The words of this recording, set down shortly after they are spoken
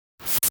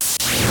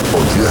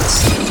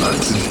Jetzt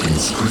Leipzig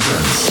Beatzz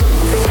Presents.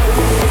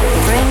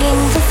 Bringing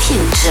the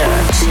future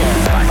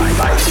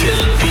by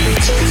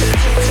PhilBeat.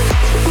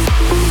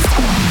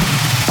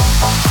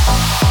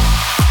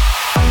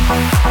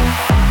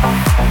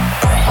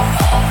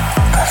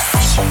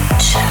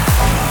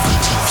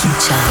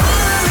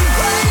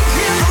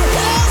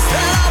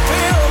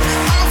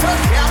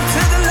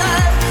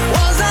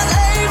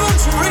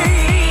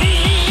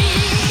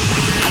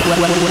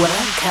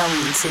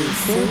 Welcome to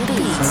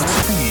PhilBeat.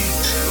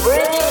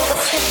 Bringing the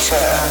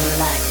future on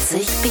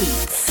Leipzig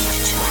Beatzz.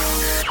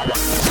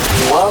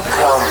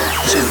 Welcome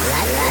to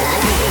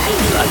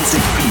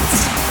Leipzig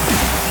Beatzz.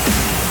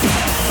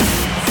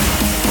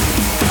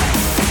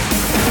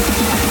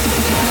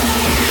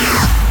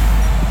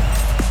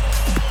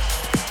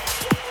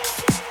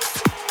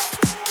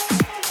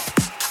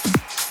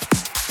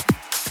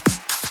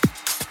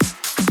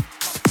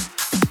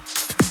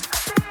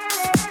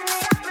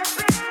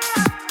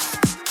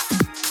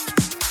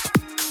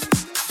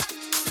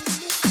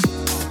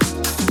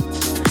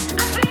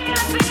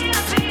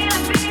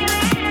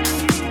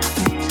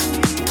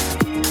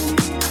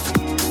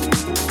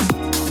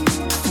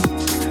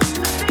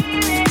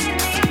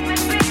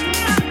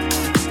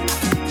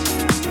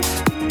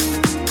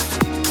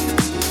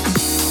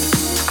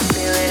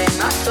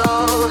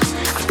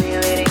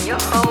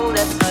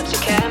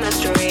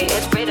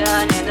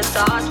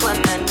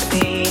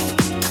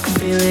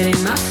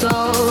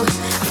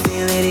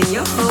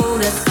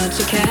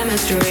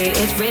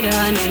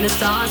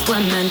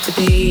 To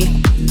be,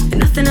 and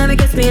nothing ever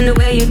gets me in the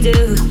way you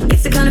do.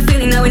 It's the kind of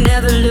feeling that we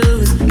never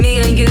lose. Me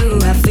and you,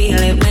 I feel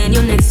it when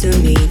you're next to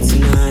me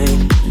tonight.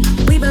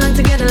 We belong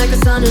together like the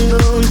sun and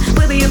moon.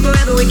 We'll be here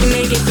forever, we can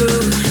make it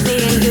through.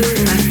 Me and you,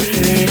 I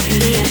feel it in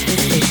the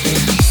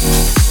atmosphere.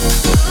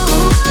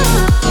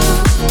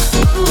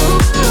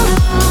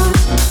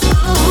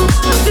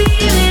 I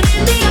feel it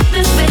in the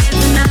atmosphere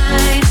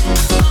tonight.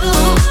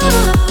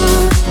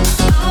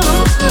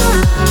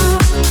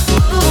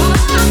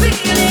 I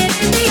feel it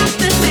in the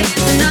atmosphere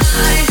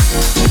tonight.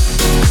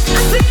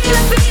 I feel it.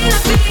 I feel it in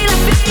the atmosphere.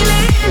 I feel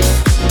it.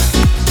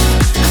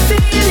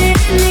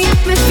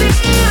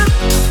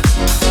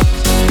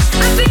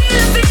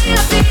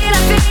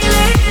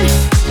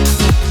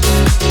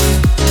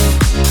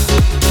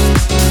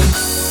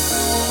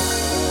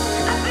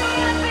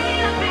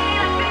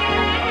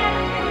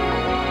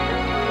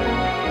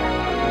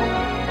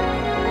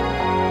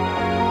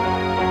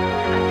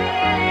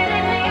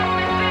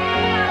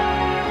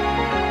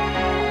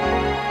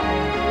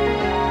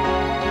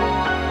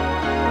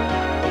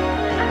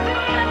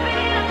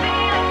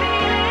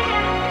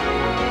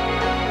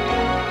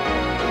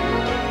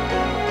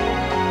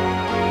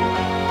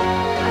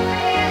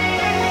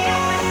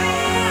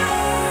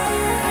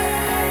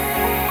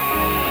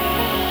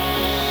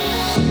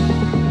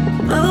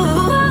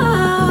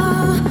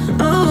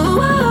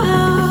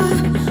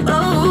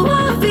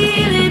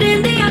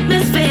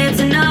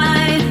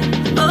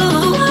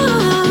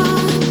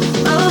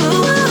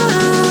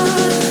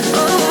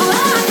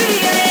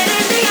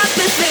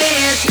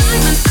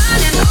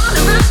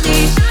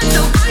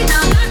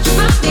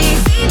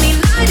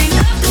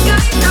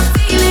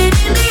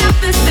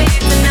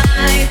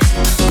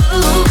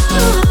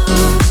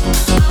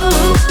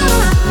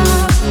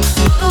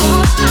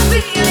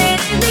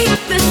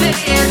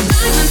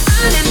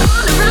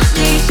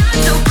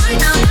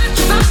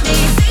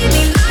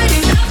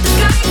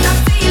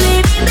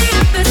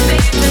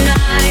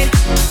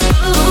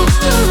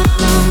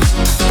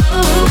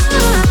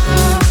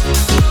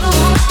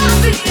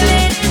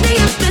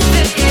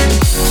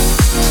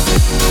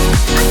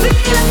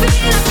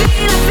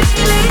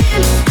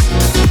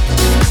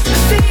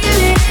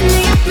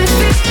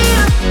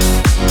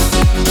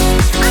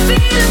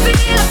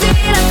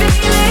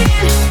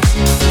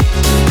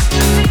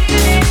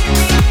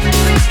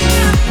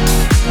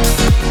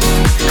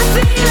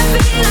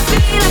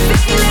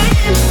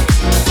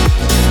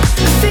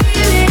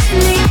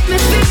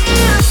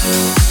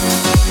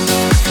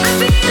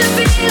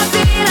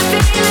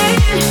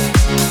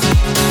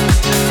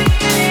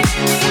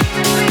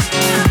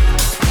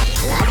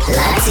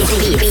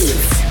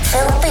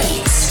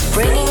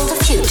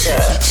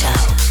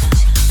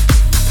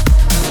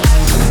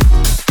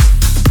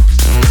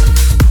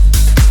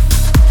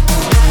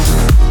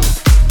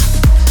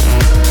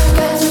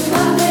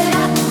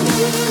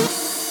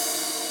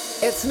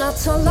 It's not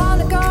so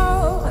long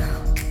ago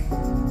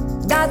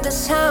that the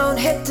sound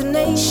hit the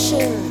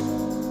nation.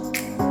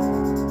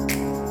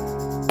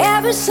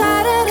 Every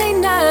Saturday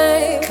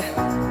night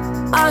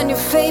on your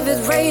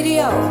favorite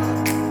radio,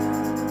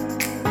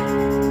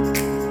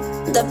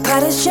 the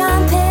party's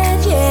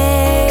jumping,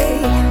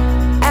 yeah,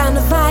 and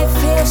the vibe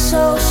feels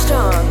so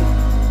strong.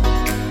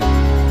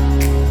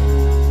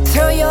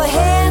 Throw your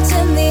hands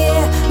in the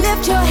air,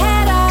 lift your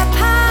head up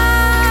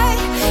high.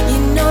 You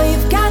know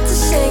you've got to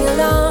sing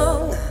along.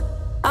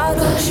 Oh,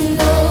 don't you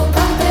know,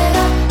 pump it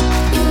up.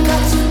 You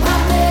got to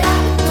pump it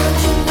up. Don't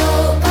you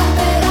know, pump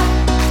it up.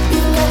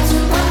 You got to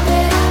pump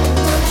it up.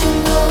 Don't you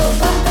know,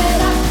 pump it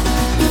up.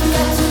 You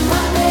got to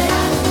pump it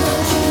up.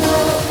 Don't you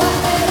know,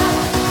 pump it up.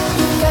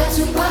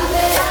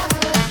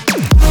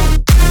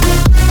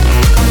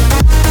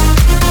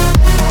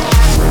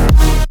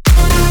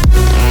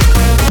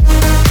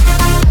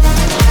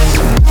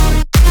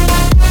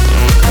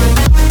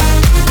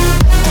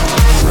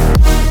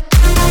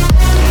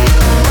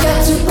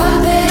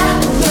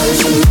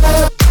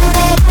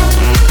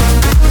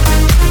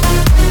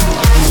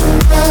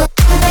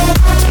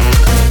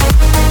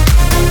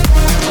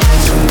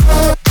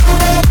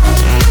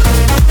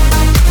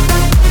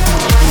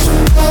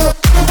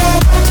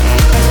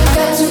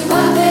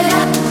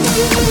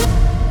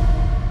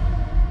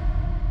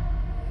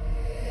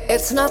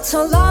 It's not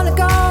so long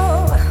ago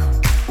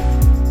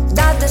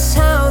that the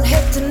sound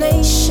hit the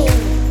nation.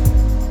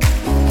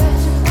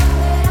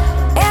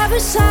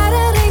 Every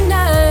Saturday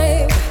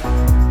night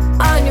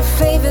on your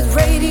favorite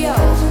radio,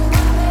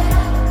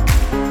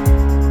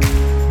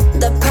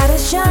 the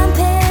party's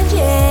jumping,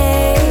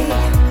 yeah,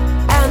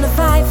 and the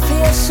vibe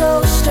feels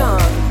so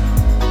strong.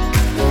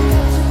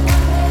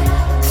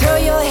 Throw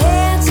your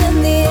hands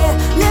in the air,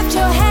 lift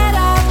your head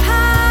up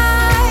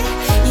high.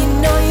 You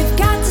know you've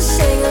got to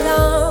sing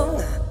along.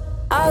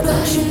 Oh,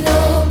 don't you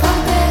know,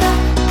 pump it up.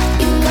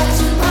 You got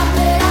to pump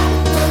it up.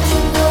 Don't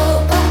you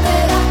know, pump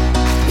it up.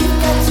 You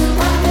got to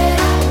pump it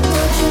up.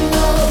 Don't you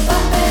know,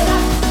 pump it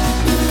up.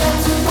 You got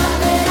to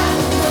pump it up.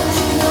 Don't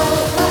you know,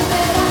 pump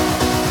it up.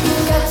 You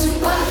got to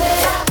pump it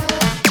up.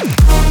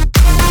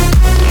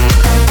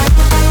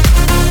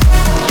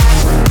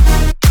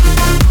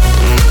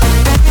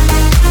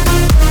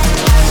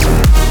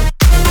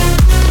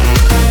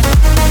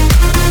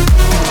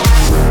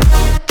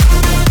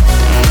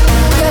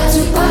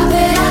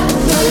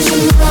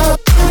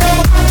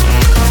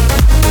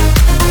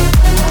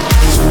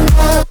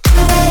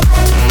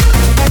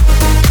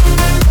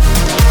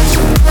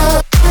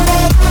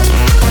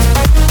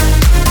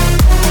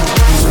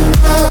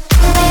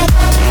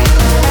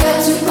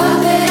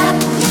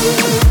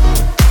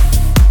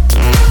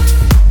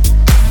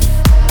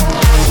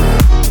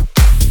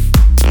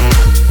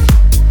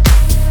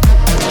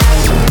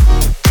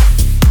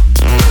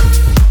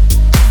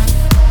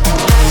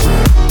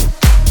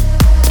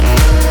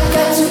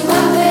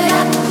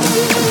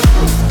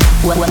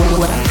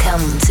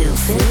 Welcome to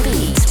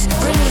PhilBeat,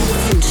 bringing the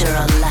future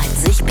on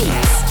Leipzig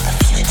Beatzz. The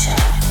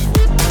future.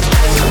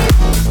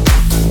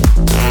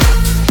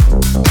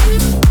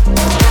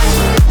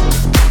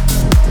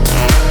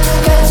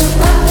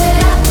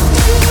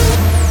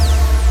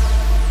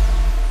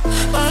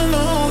 I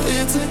know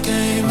it's a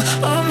game,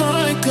 I'm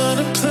not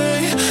gonna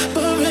play,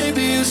 but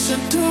maybe you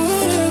should do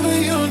whatever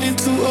you need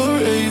to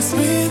erase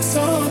me. It's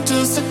all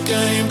just a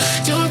game.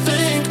 You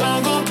think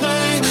I'm gonna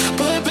play,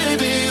 but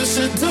baby you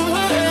should do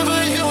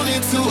whatever you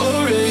need to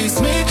erase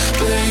me,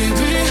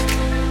 baby.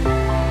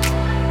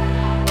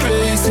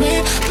 Erase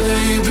me,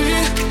 baby.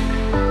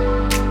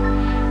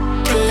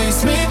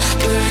 Erase me,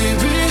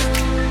 baby.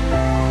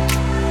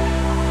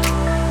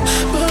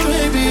 But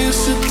maybe you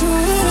should do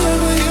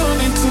whatever you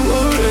need to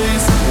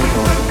erase.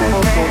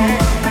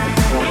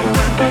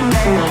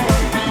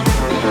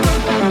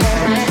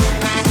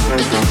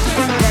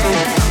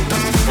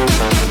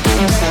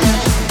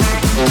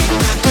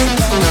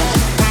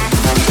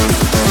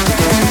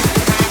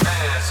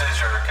 This is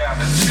your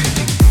captain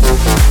speaking.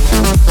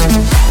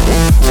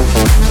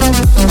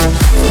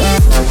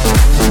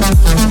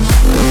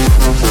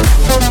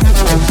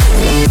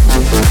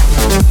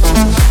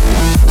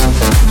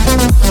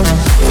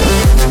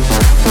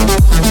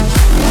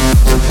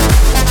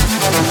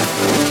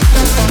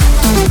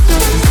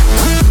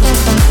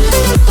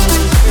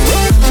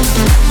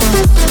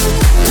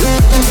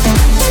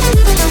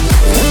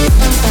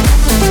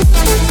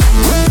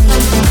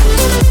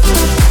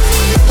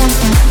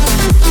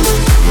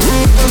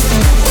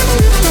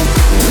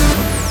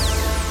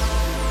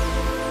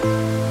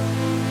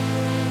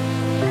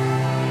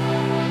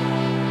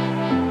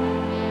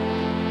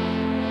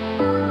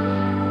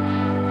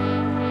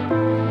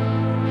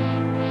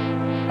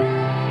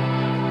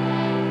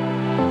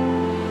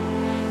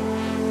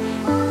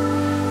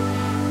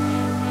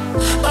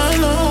 I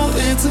know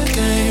it's a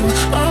game,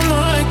 I'm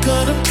not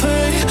gonna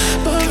play,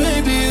 but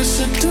maybe you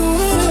should do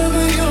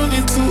whatever you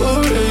need to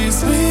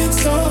erase me.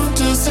 It's all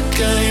just a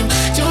game.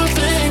 You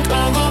think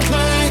I'm gonna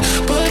play,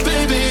 but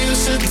baby you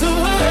should do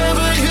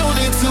whatever you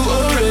need to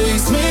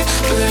erase me,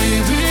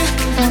 baby.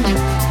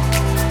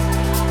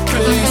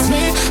 Erase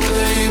me,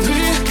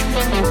 baby.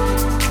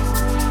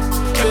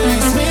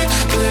 Erase me,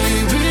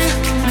 baby.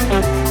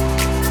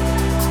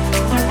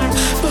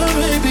 But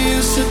maybe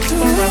you should do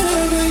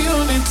whatever you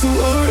need to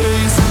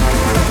erase.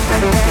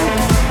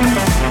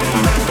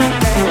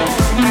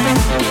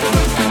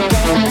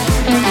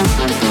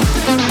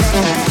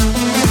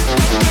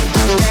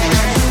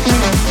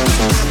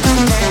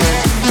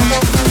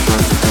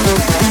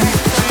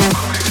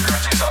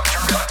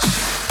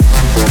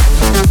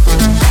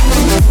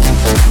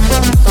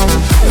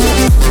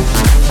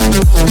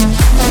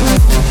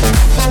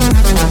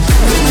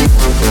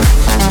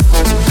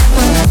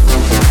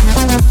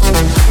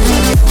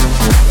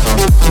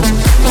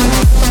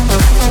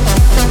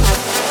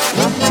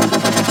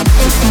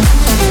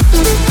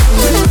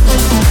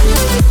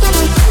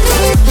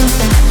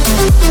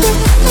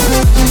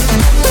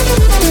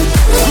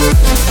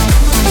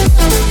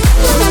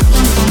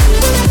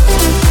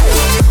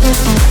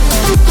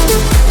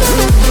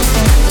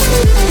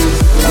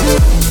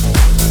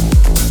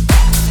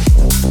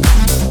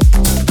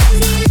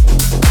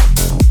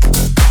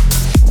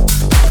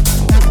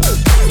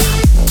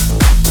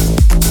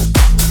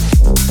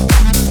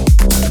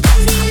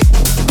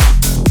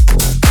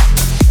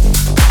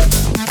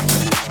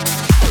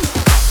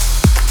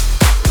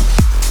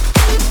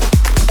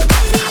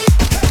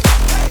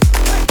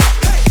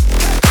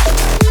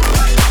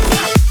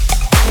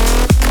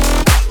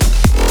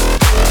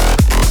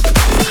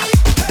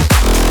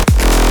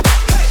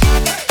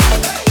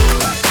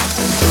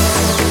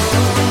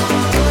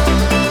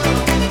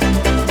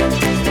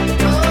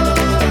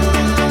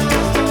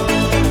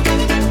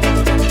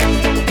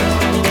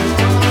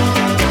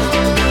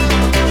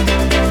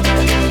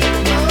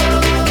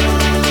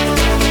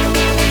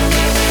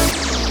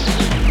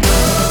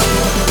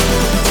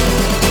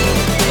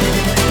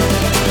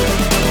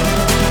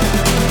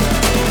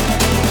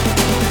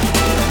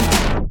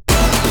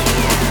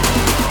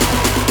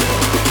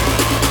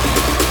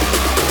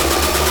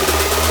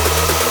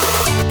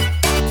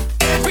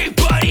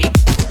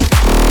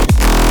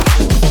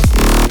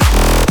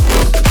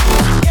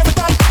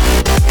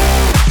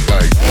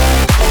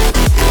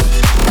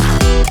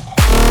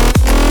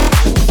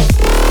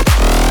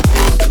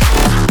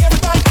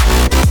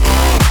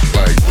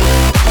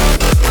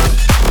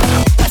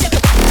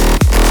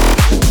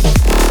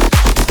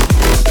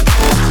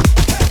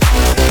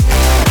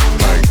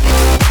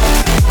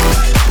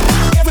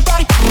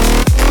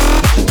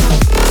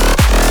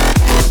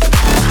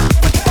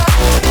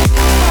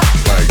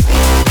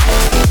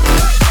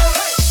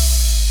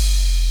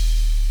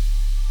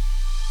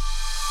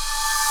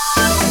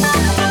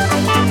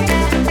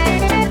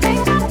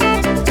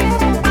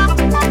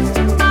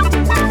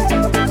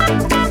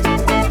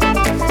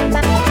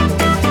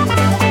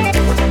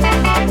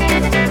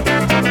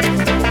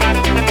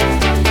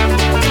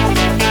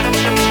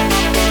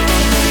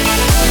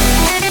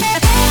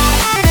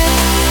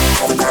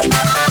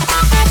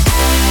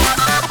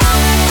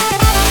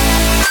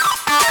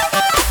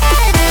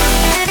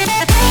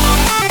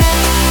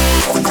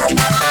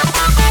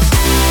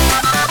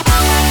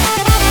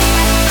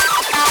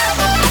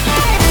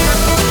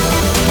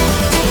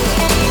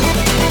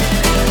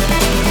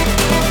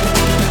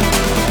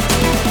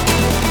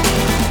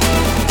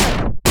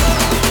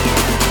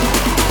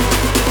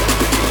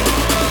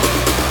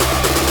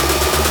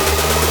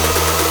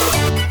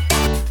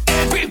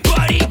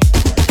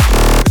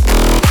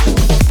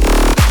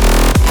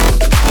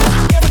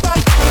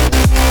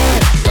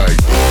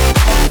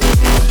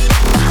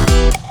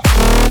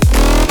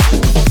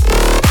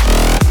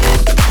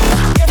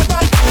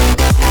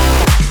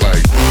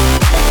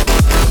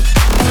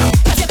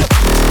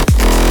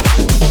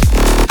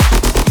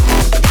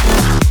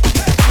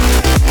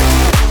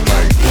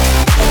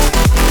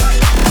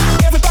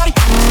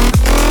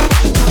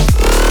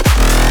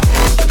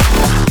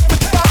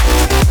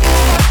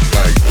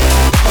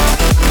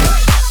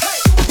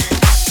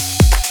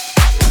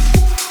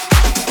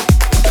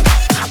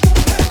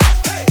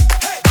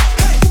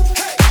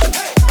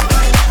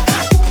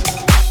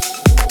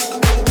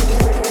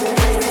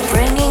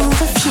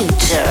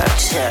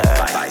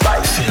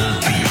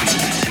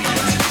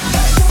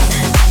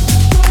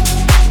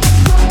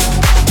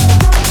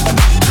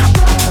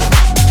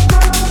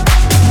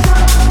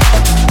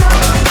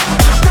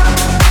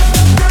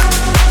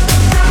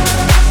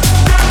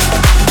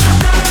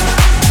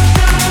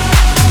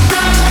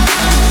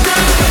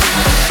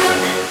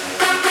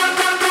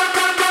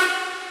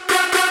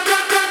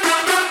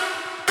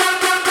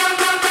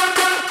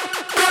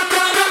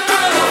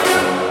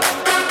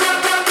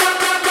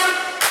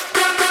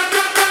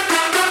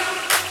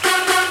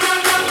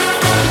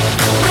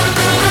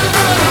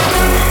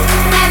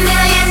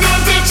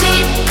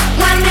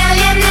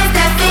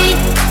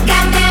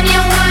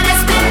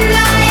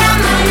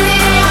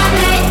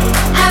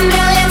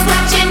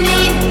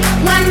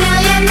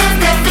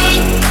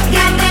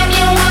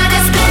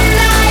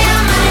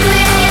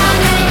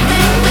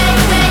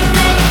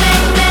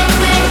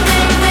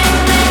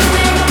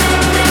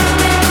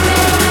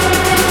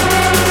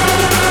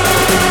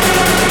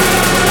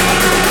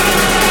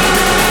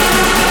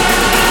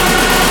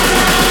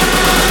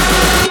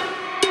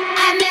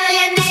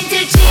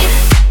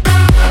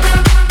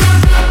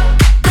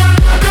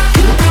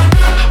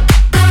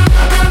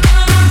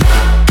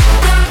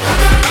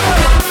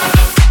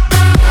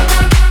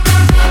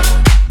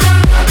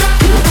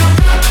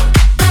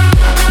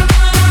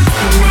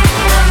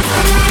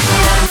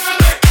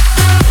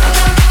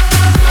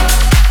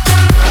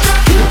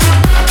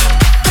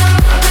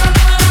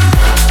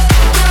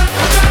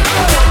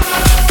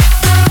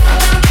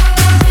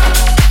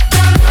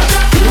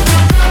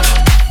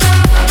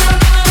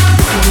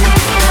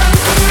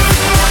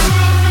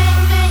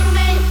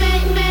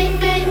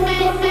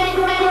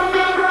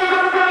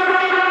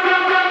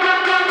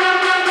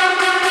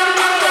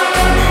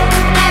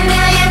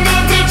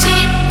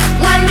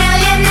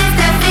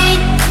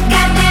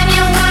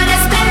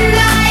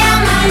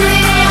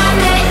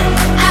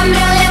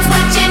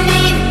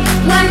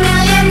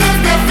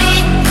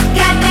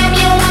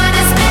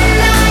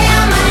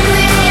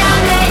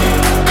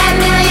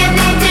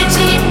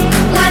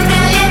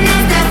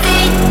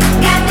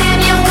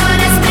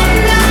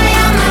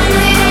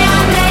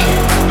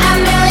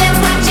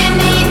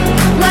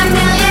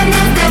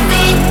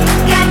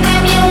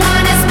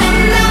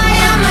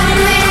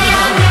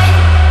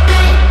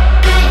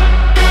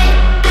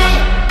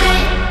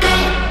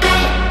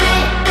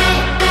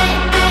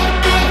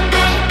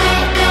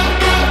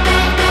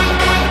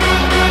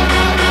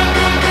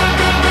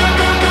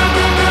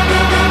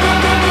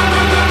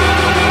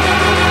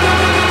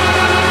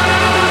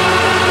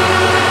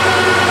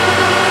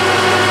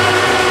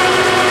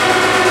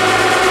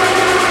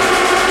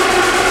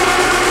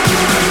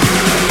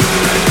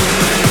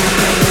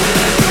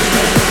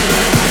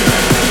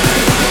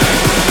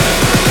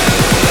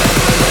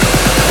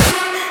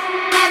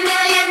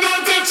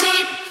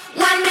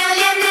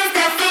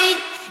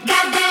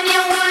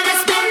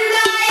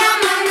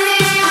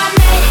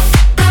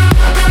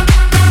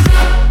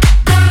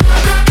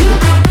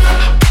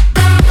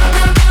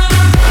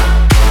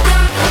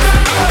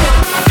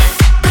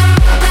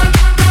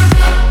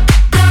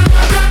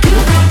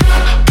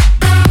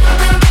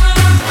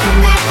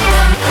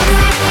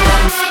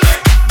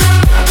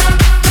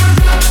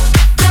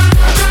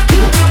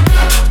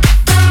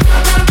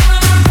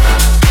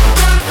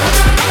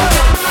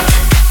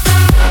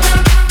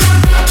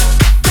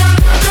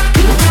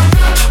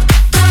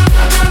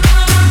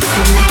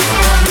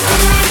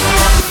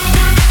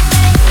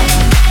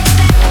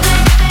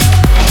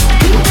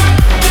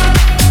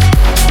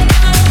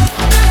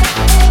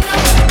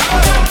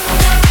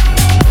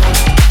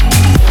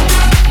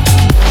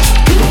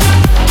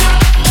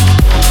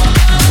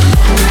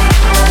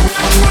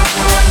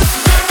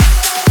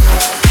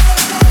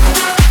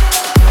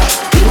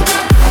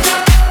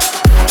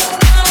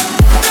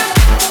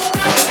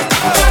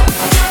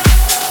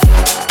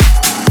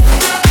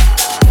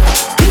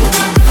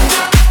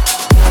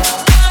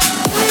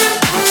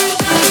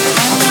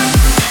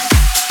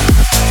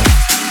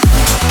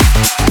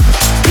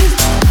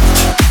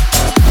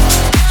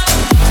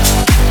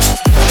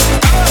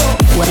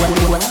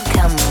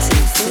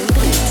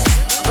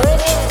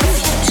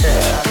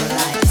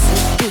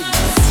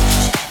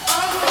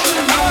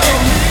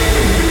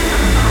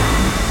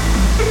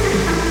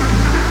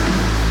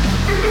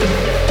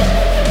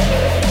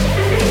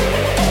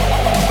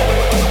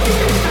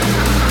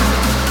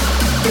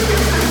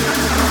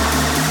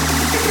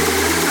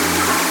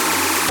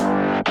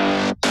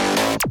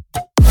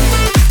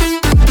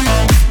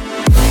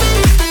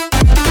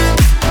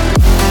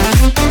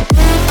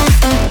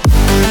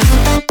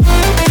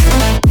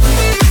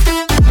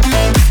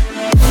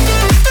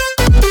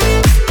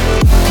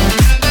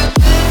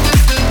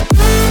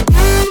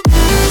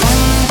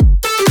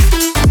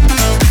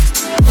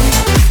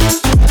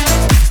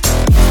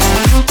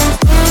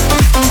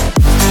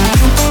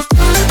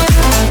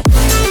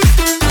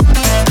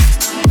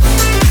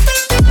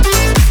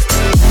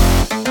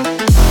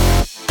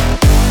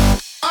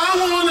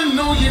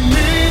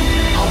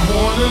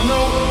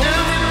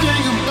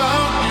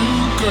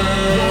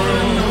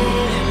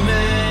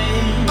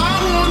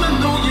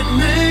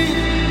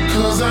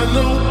 'cause I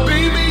know,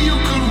 baby, you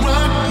could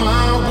rock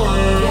my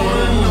world. I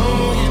wanna know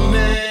your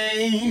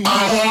name.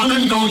 I wanna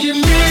know your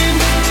name.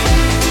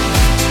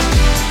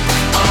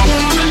 I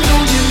wanna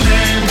know your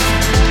name.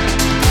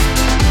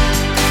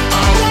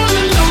 I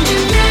wanna know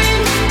your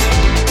name.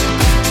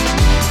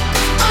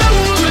 I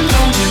wanna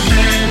know your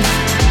name.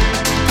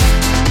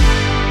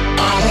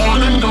 I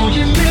wanna know your name. I wanna know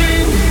your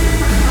name.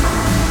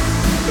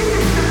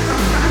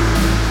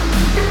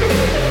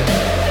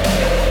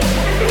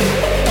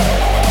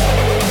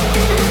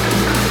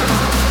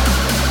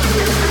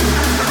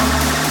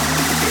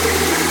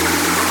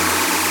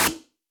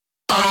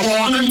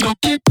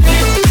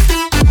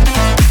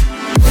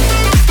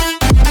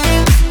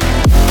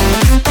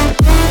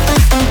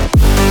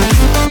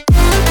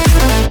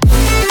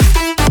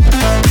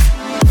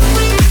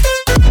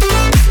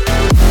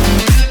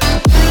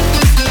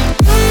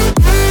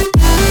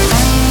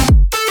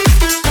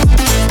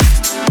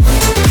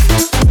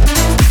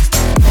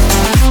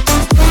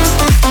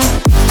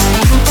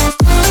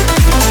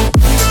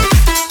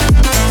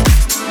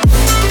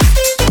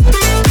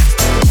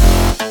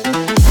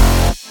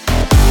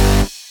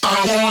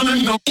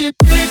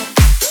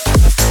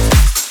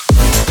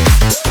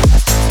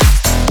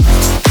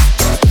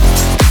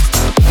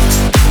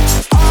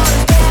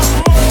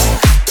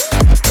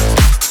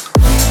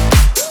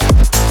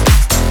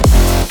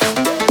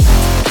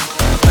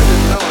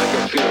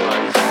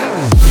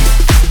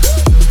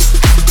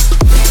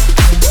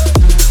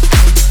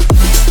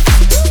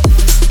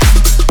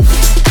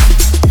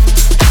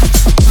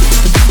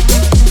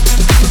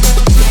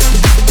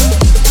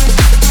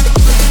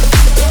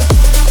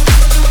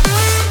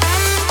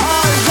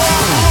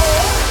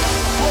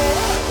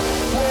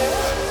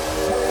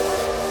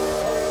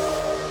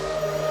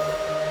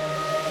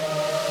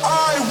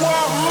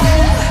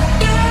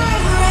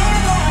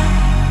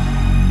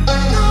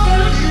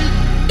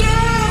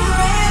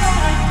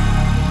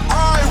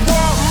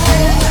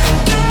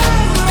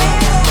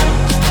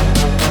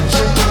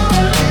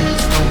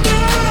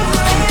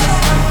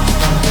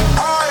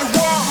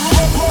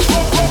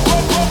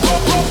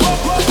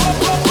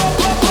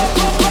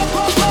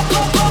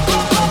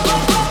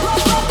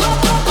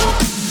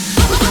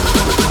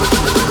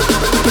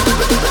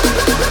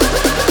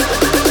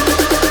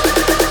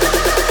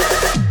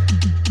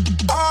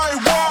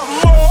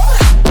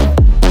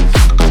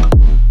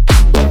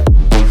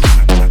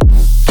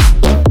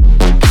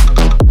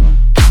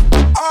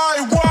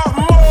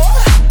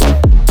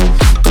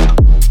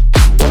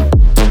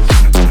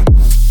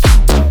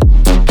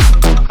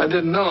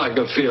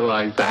 Feel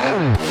like that.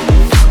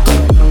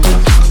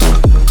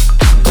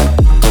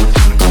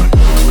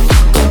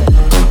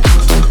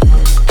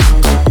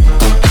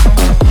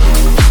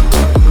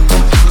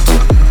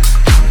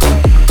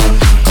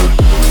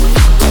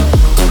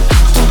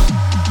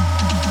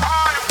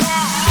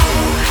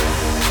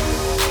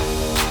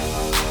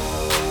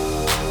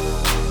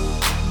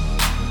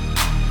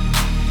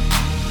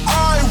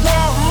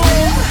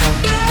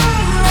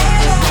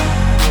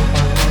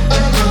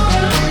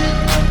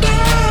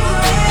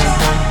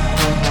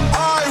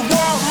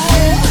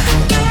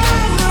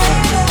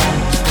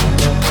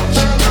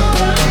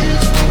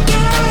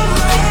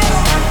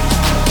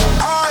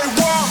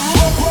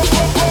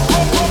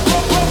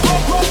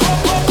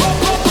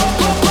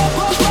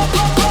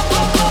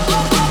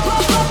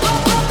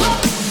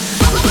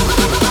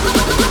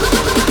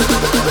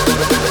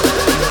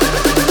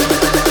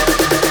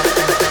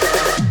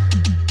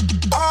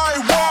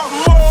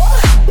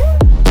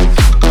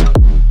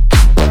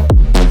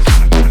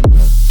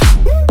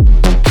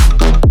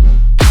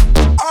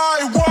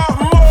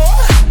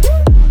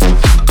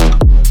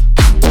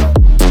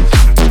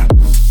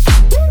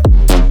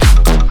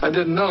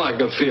 Didn't know I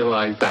could feel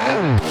like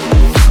that.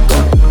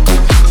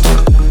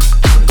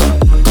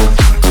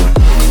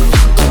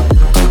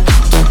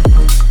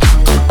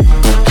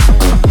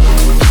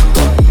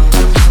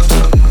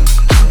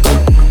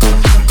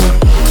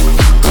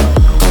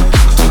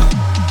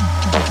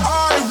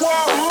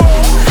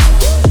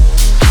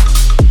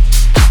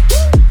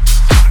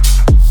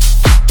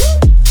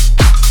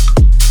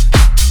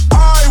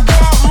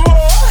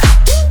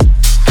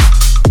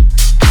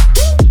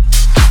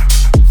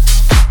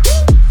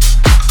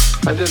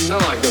 I didn't know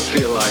I could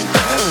feel like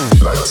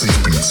that.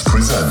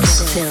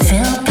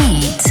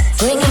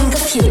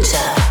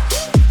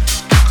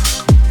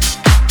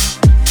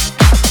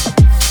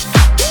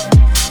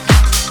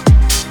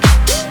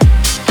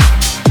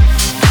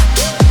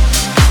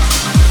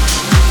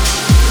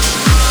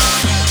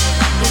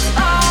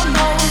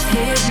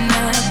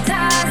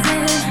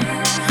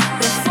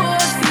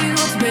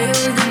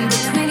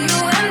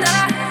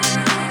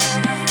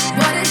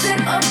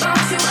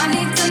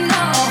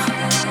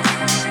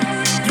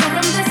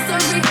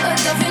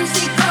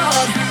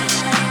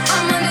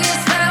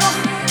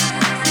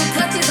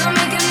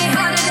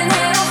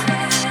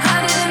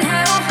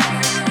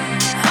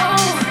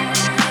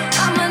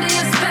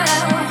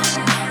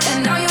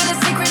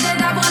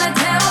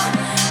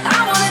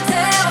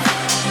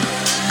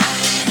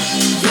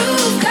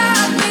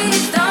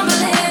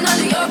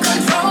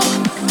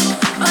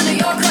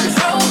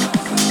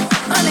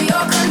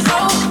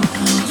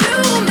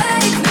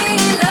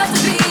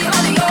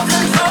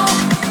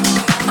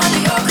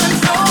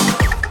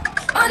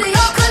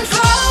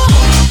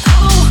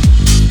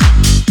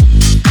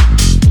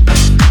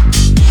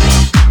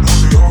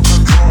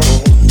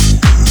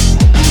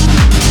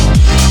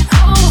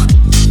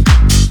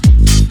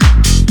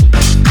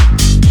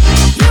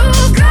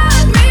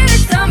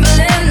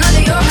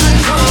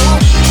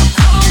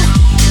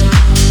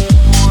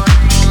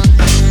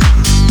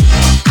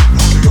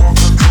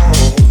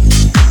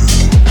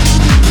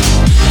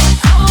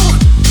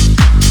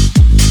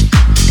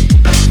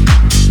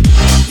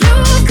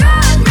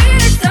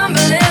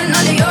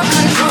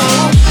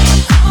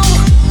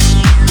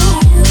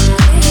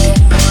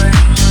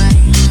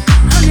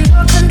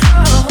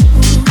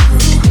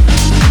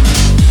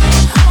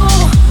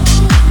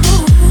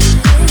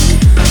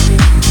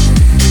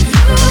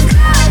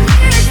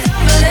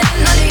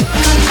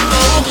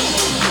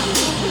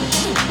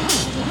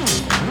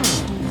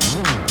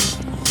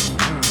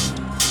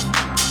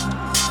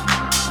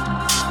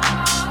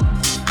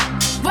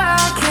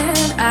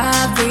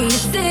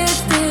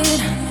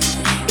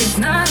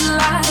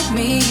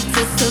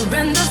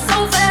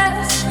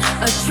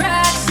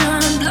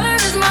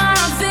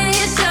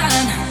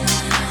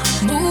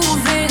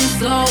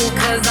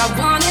 'cause I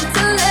want it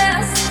to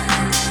last.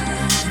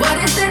 What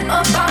is it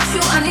about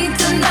you I need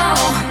to know?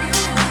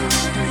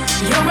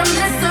 You're a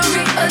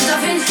mystery, a Da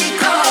Vinci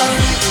Code.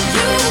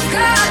 You've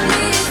got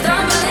me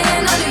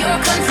stumbling under your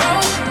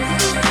control,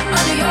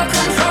 under your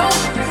control,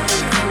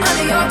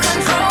 under your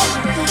control.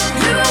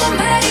 You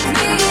make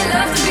me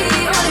love to be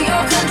under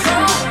your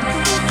control,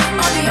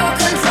 under your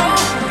control,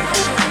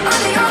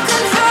 under your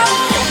control,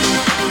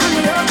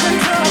 under your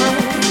control,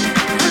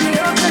 under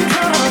your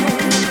control, under your control,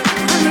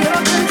 under your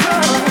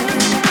control,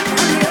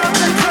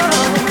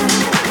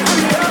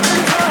 under your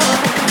control,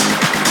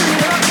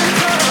 under your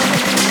control.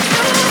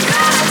 You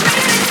got me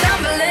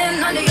stumbling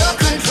under your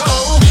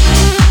control.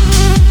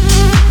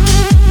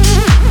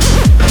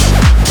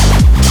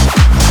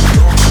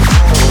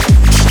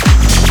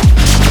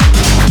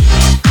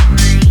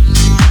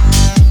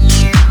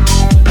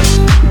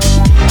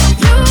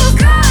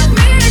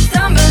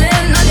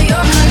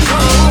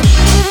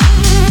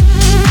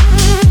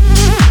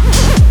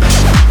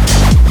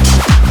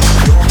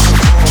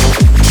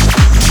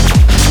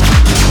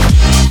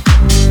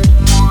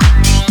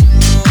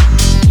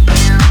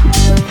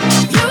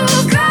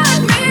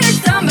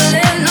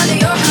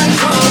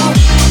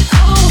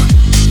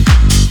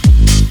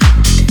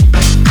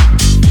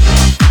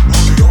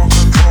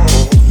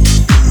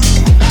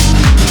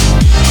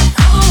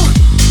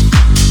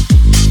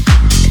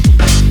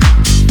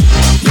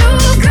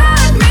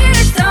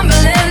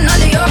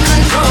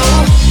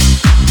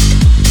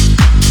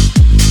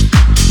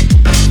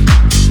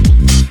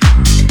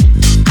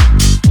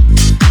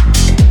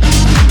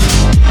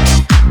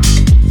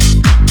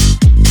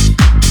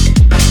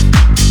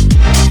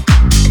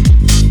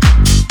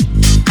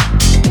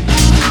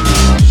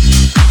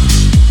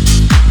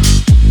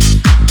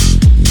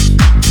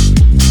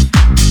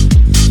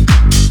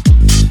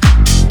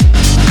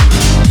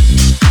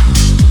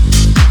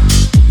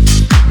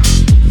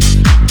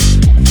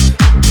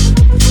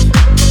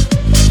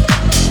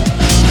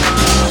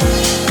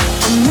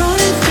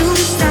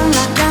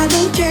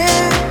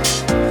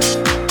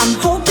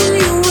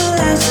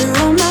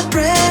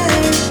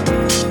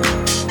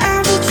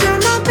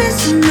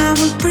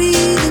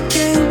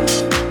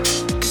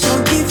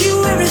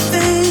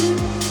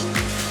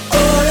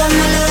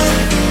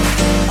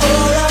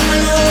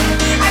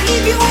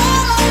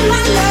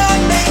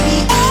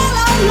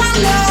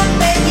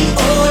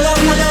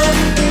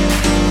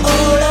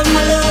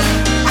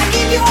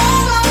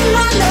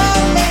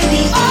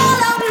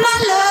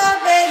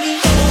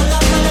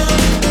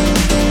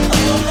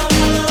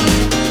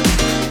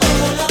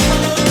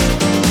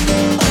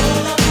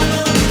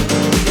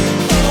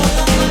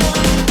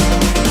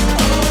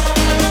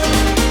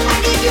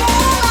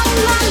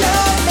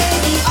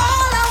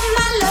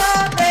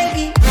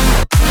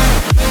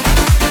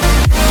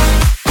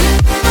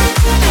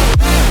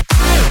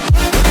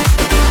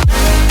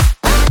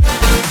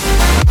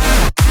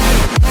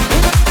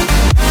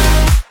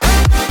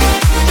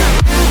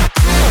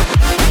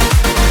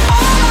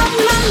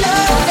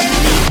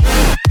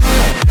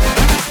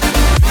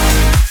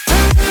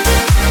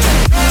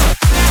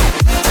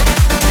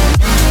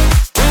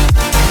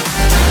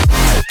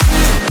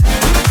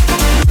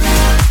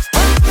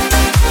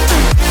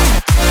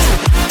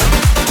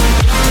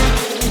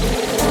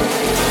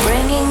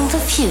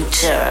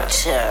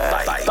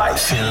 By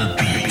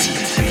PhilBeat.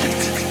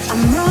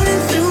 I'm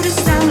running through this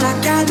town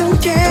like I don't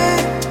care.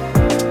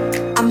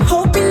 I'm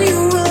hoping you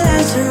will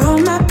answer all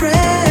my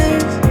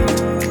prayers.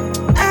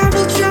 I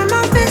will try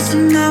my best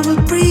and I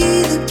will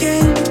breathe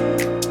again.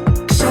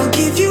 'Cause I'll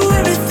give you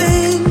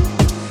everything.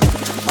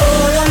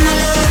 All of my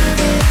love,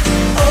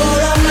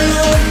 all of my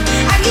love.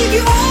 I give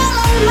you all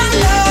of my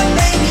love,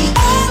 baby.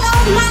 All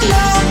of my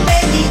love,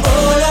 baby.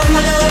 All of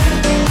my love,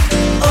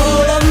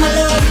 all of my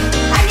love.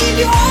 I give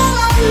you all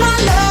of my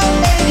love,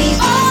 baby.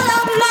 All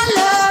of my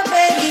love,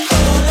 baby.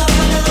 All of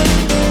my love.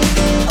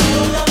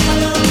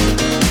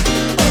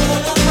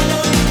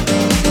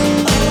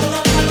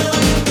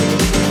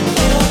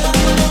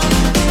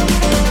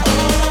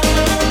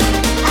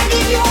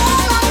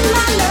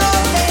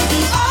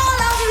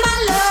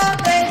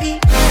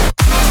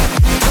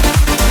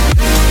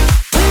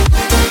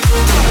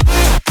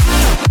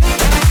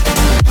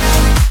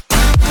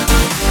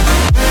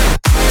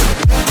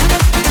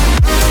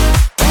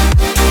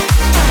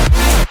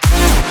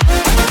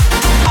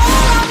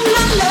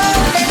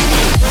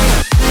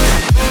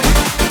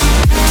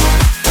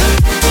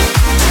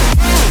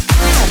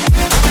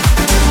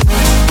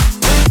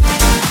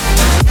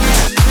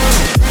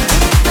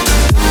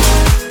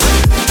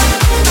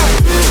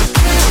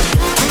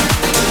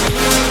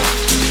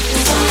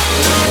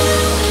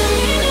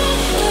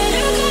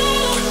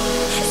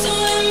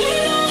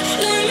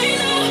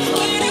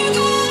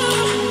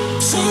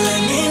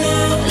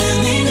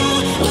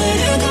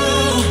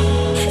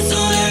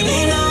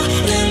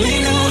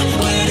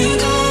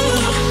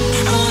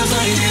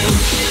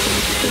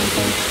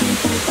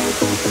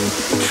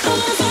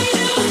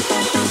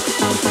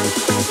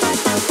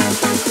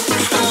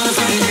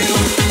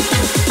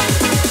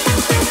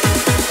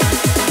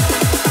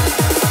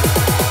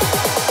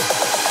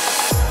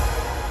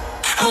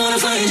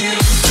 Leipzig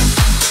Beatzz.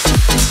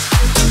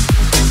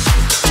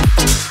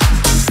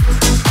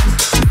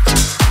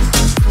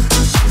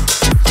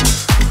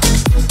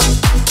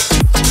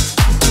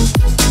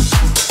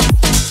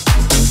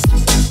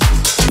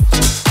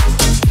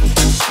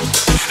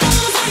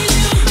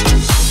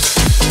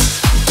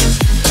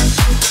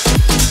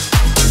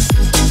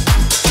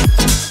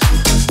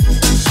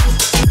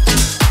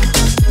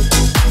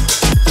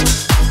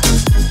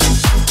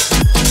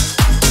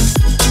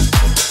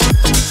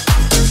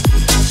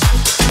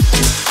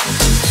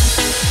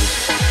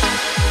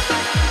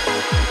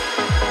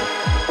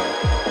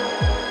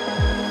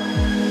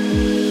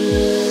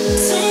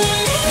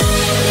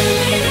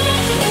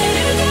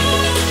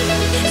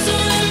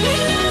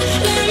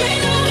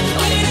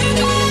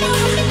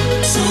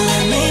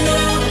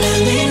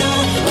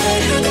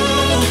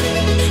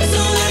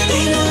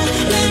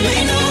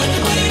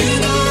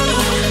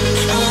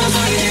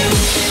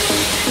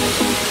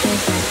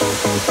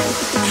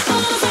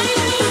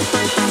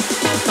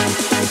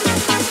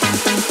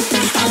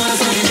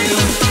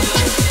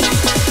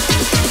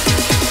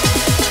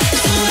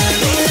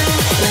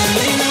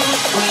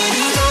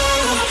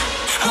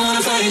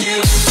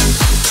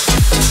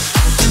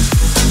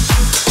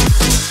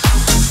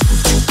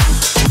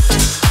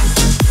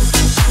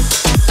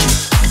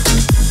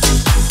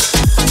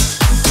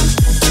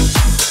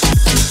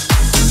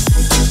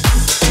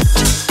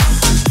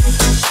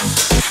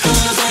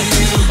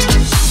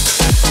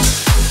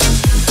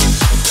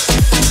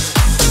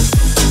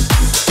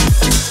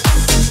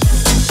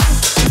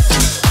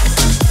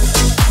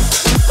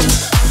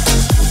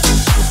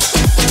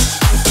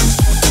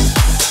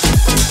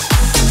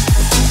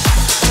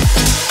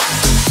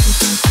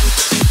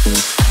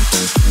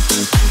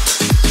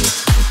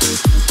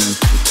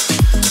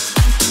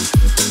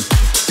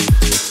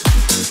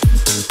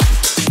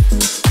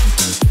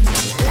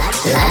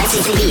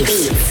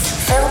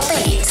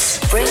 PhilBeat,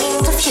 bringing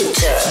the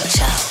future.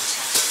 Ciao.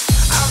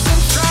 I've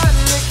been trying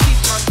to keep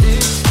my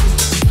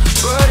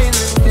distance, but in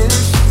the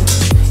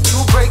distance, you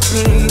break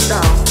me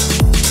down.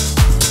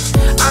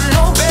 I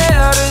know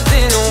better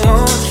than I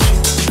want you,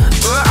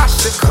 but I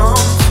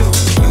succumb to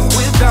you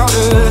without a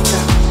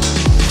doubt.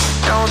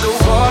 Now the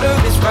water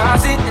is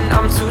rising and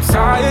I'm too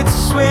tired to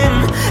swim,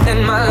 and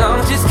my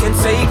lungs just can't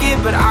take it,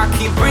 but I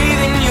keep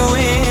breathing you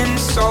in.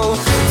 So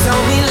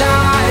tell me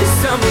lies,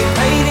 tell me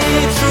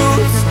painted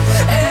truths,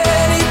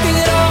 anything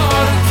at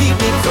all to keep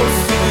me close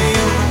to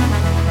you.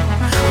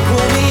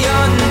 Pull me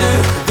under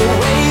the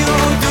way you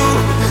do.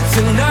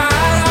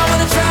 Tonight I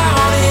wanna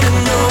drown in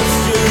an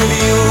ocean of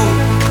you.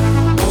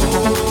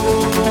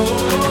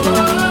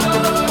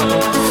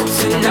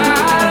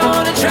 Tonight I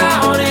wanna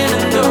drown in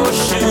an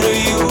ocean of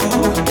you.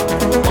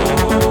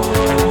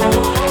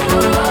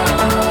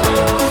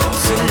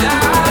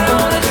 Tonight I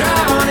wanna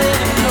drown in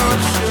an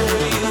ocean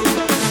of you.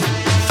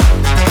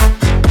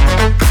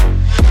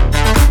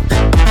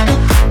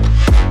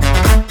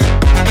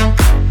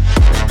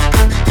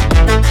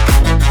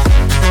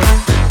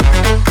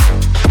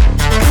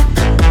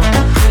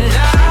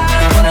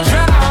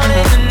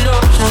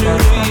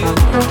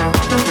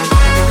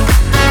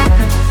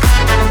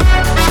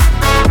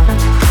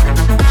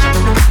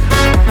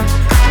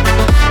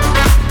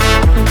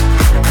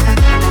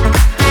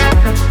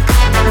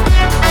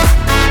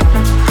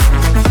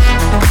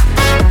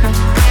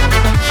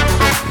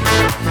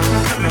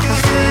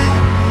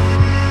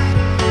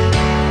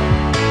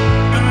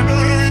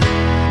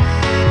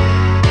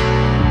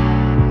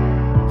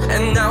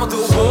 And now the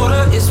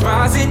water is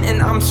rising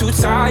and I'm too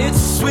tired to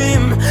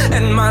swim,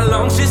 and my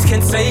lungs just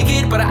can't take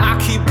it, but I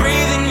keep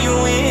breathing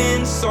you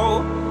in.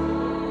 So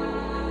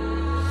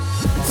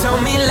tell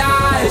me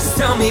lies,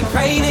 tell me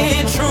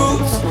painted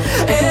truths,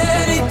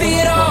 anything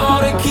at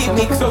all to keep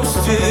me close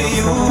to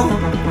you.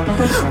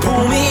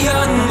 Pull me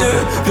under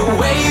the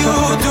way you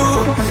do.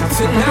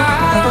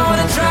 Tonight I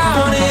wanna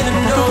drown in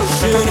an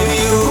ocean of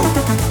you.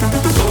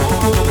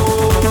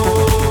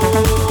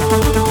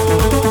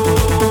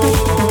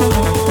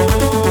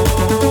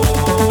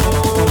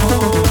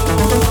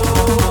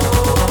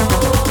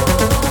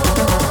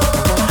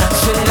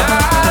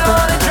 Tonight I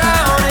wanna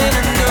drown in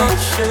an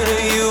ocean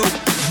of you.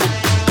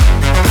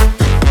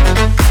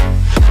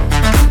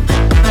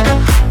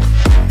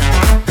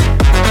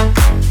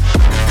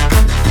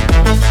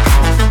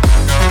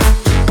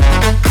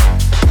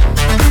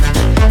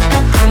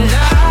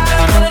 Tonight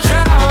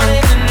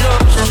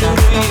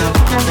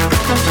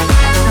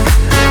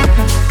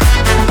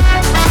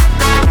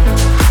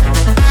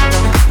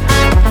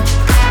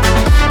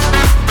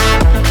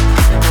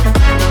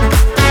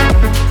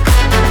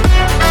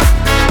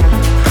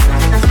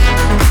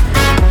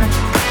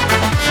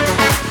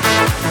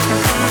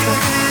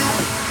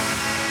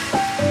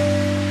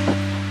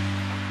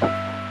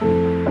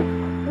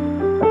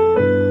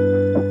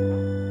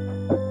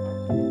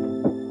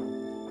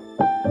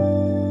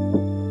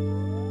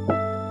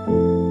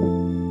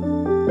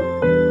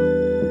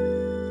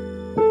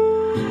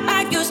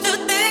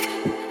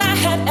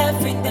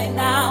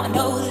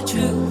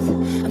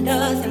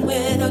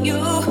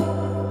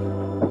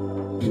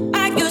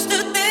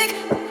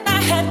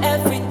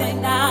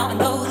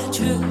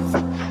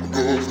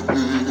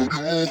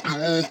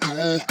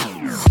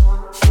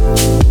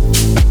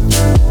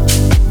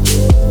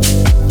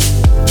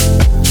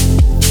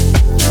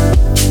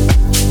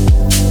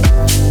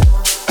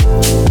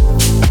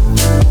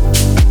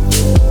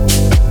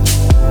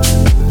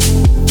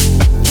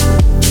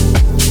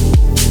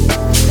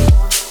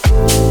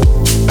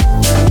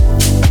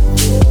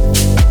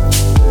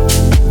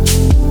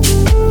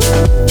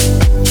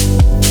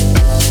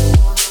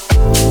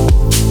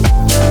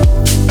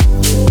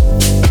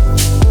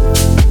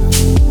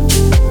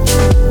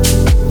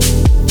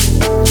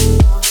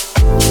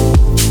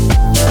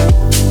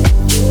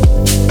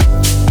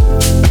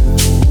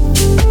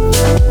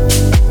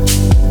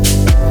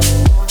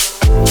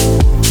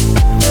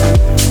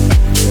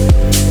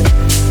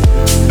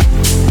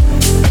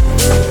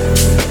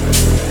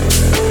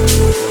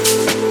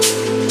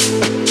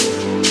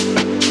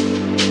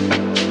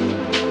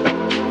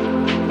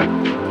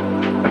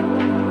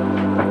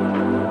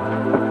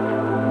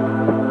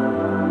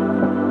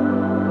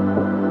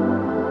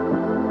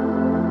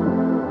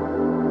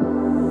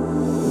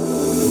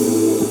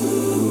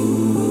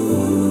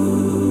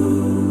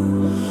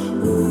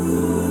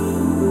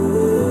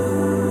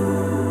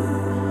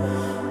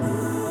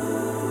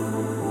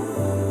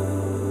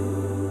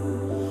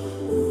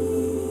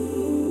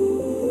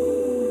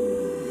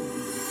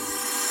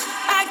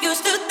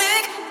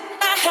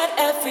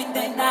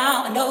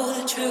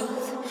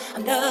truth.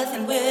 I'm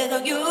nothing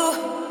without you.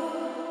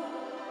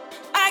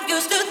 I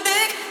used to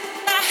think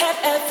I had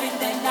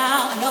everything,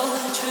 now I know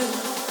the truth.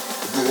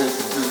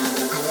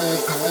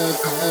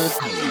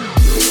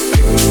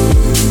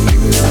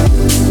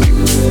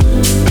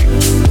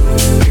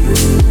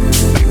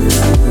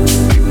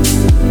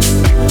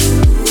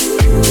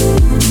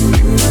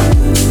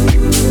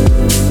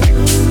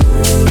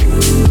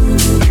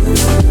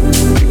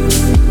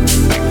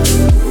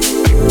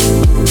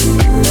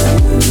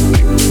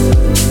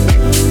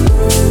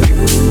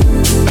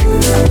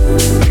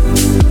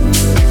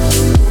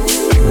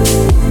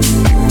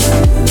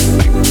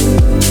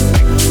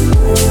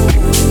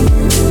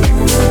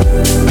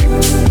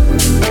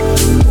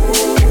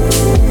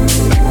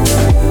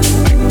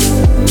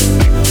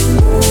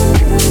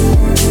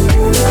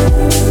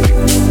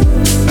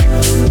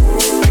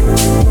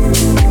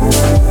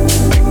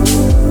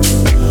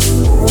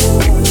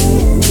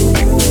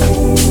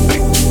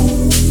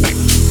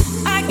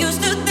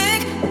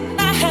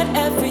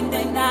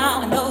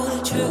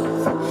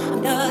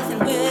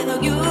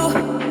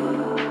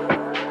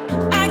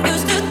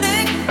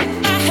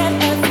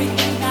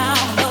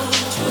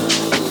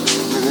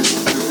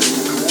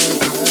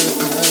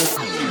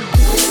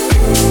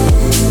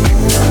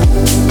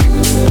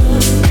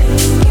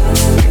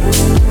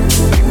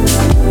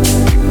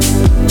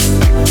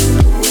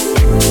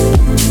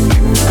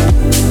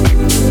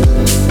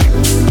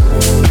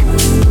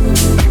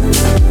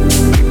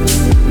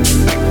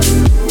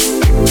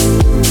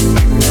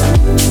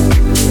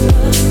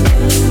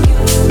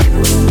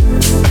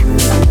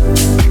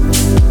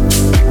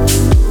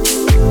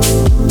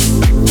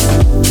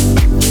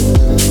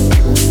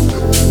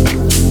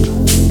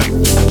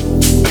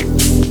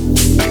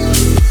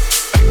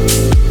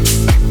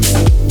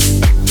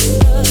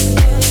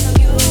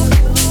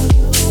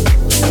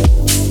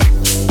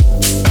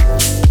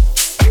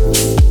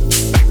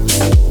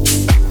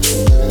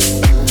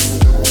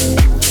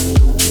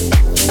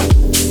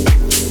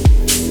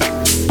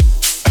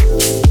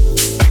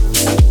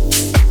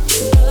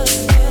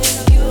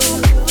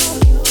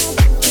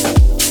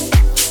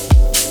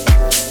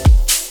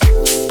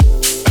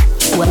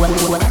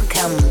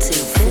 Welcome to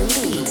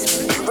PhilBeat,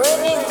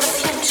 bringing the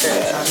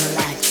future on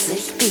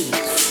Leipzig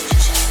Beatzz.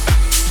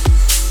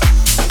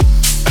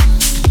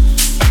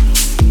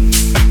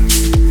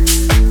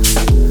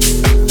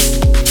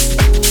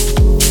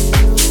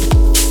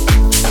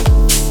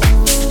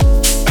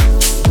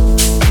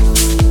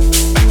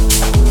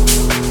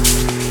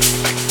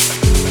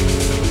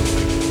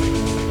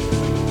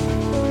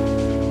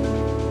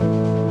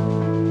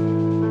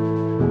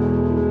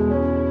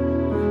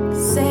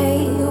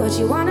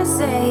 You wanna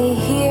say,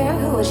 hear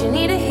what you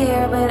need to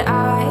hear, but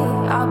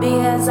I'll be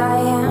as I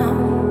am.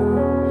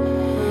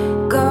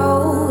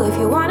 Go if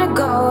you wanna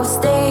go,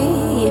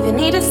 stay if you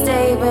need to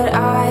stay, but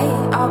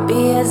I'll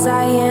be as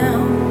I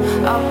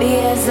am. I'll be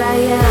as I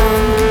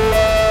am.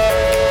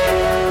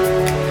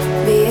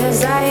 Be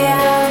as I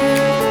am.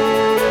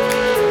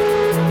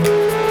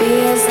 Be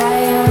as I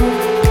am.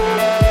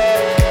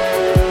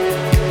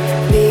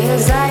 Be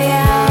as I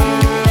am.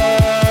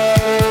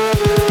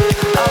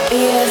 I'll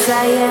be as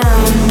I am.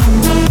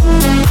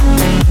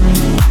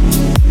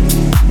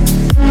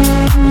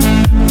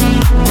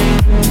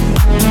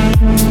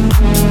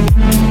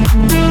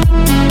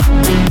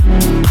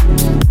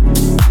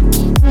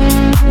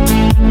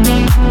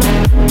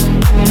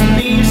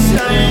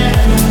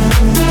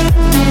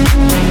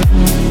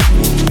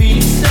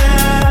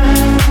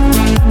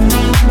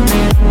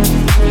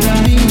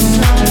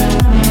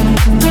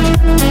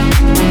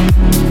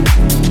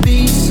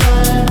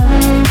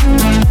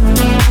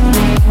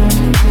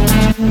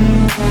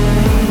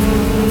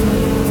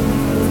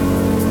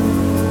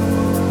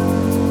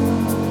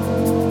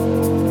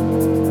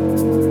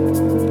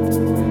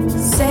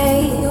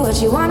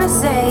 You wanna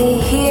say,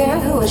 hear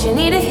what you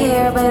need to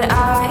hear, but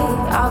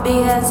I'll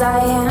be as I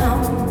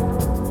am.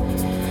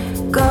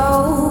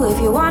 Go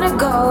if you wanna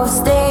go,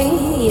 stay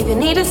if you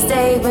need to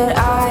stay, but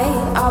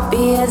I'll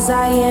be as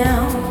I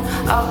am.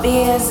 I'll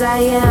be as I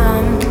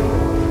am.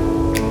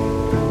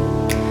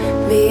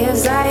 Be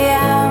as I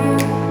am.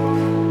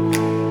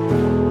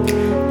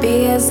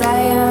 Be as I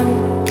am.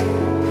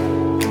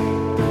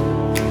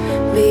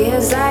 Be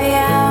as I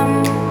am.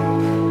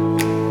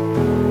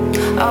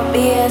 I'll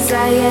be as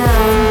I am.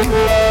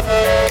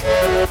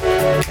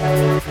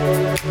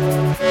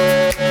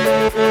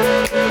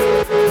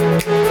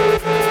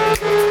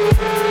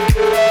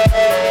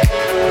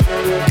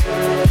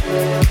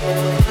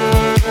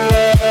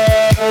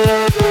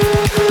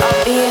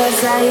 I'll be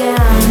as I am.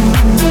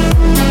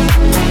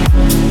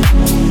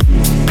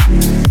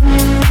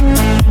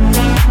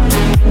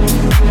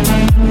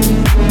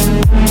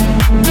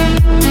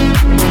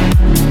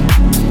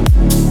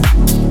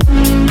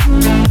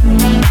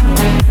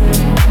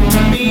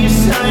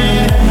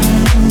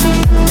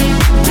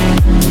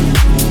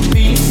 Be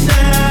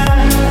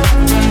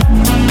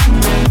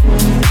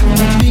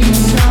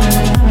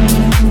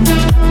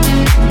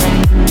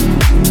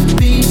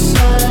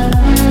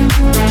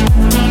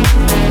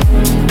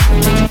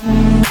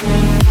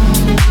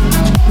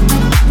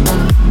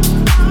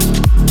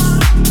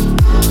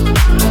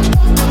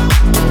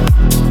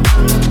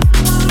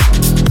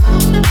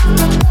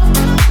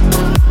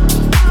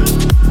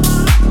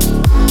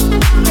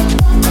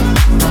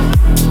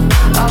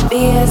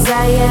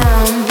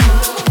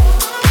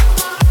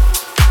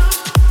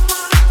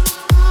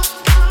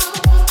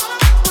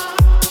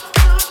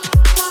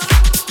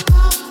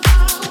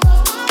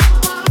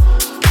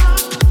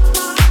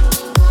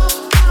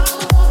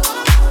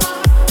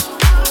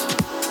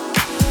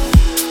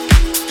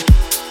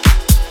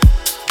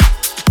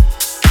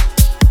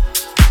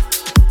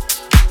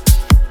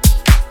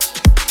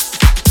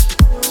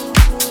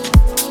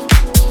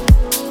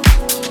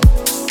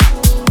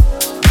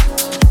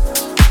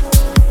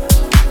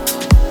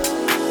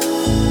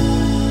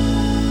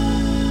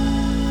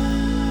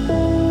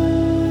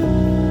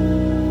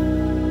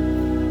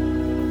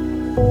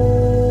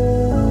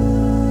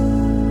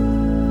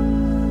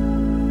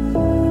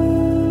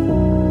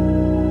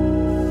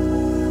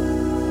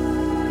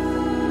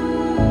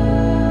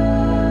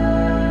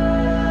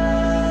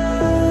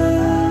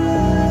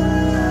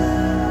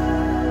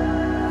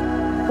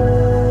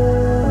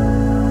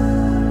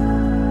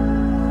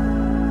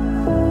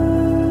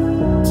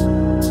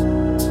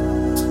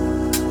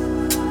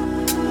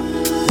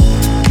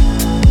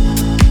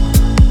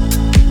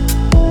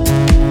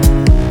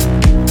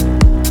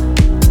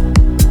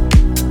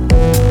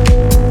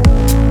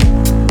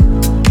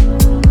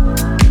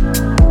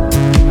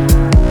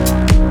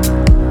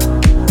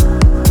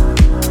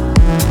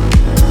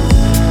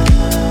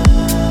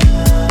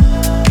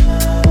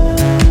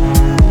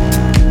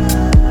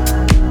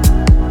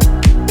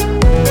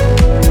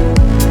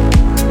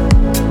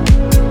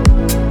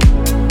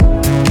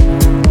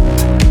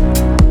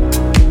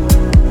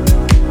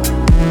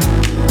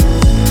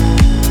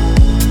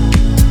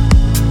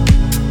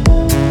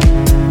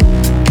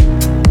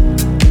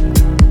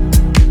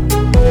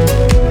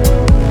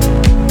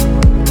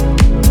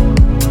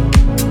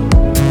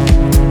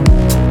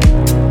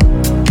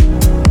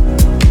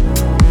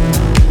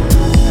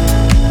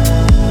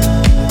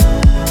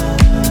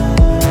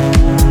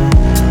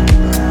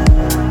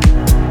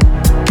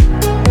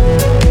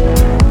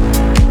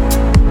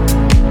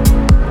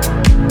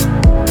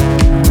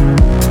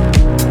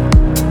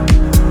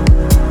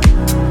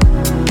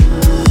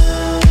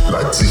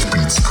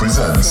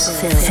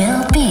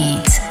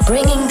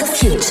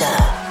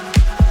future.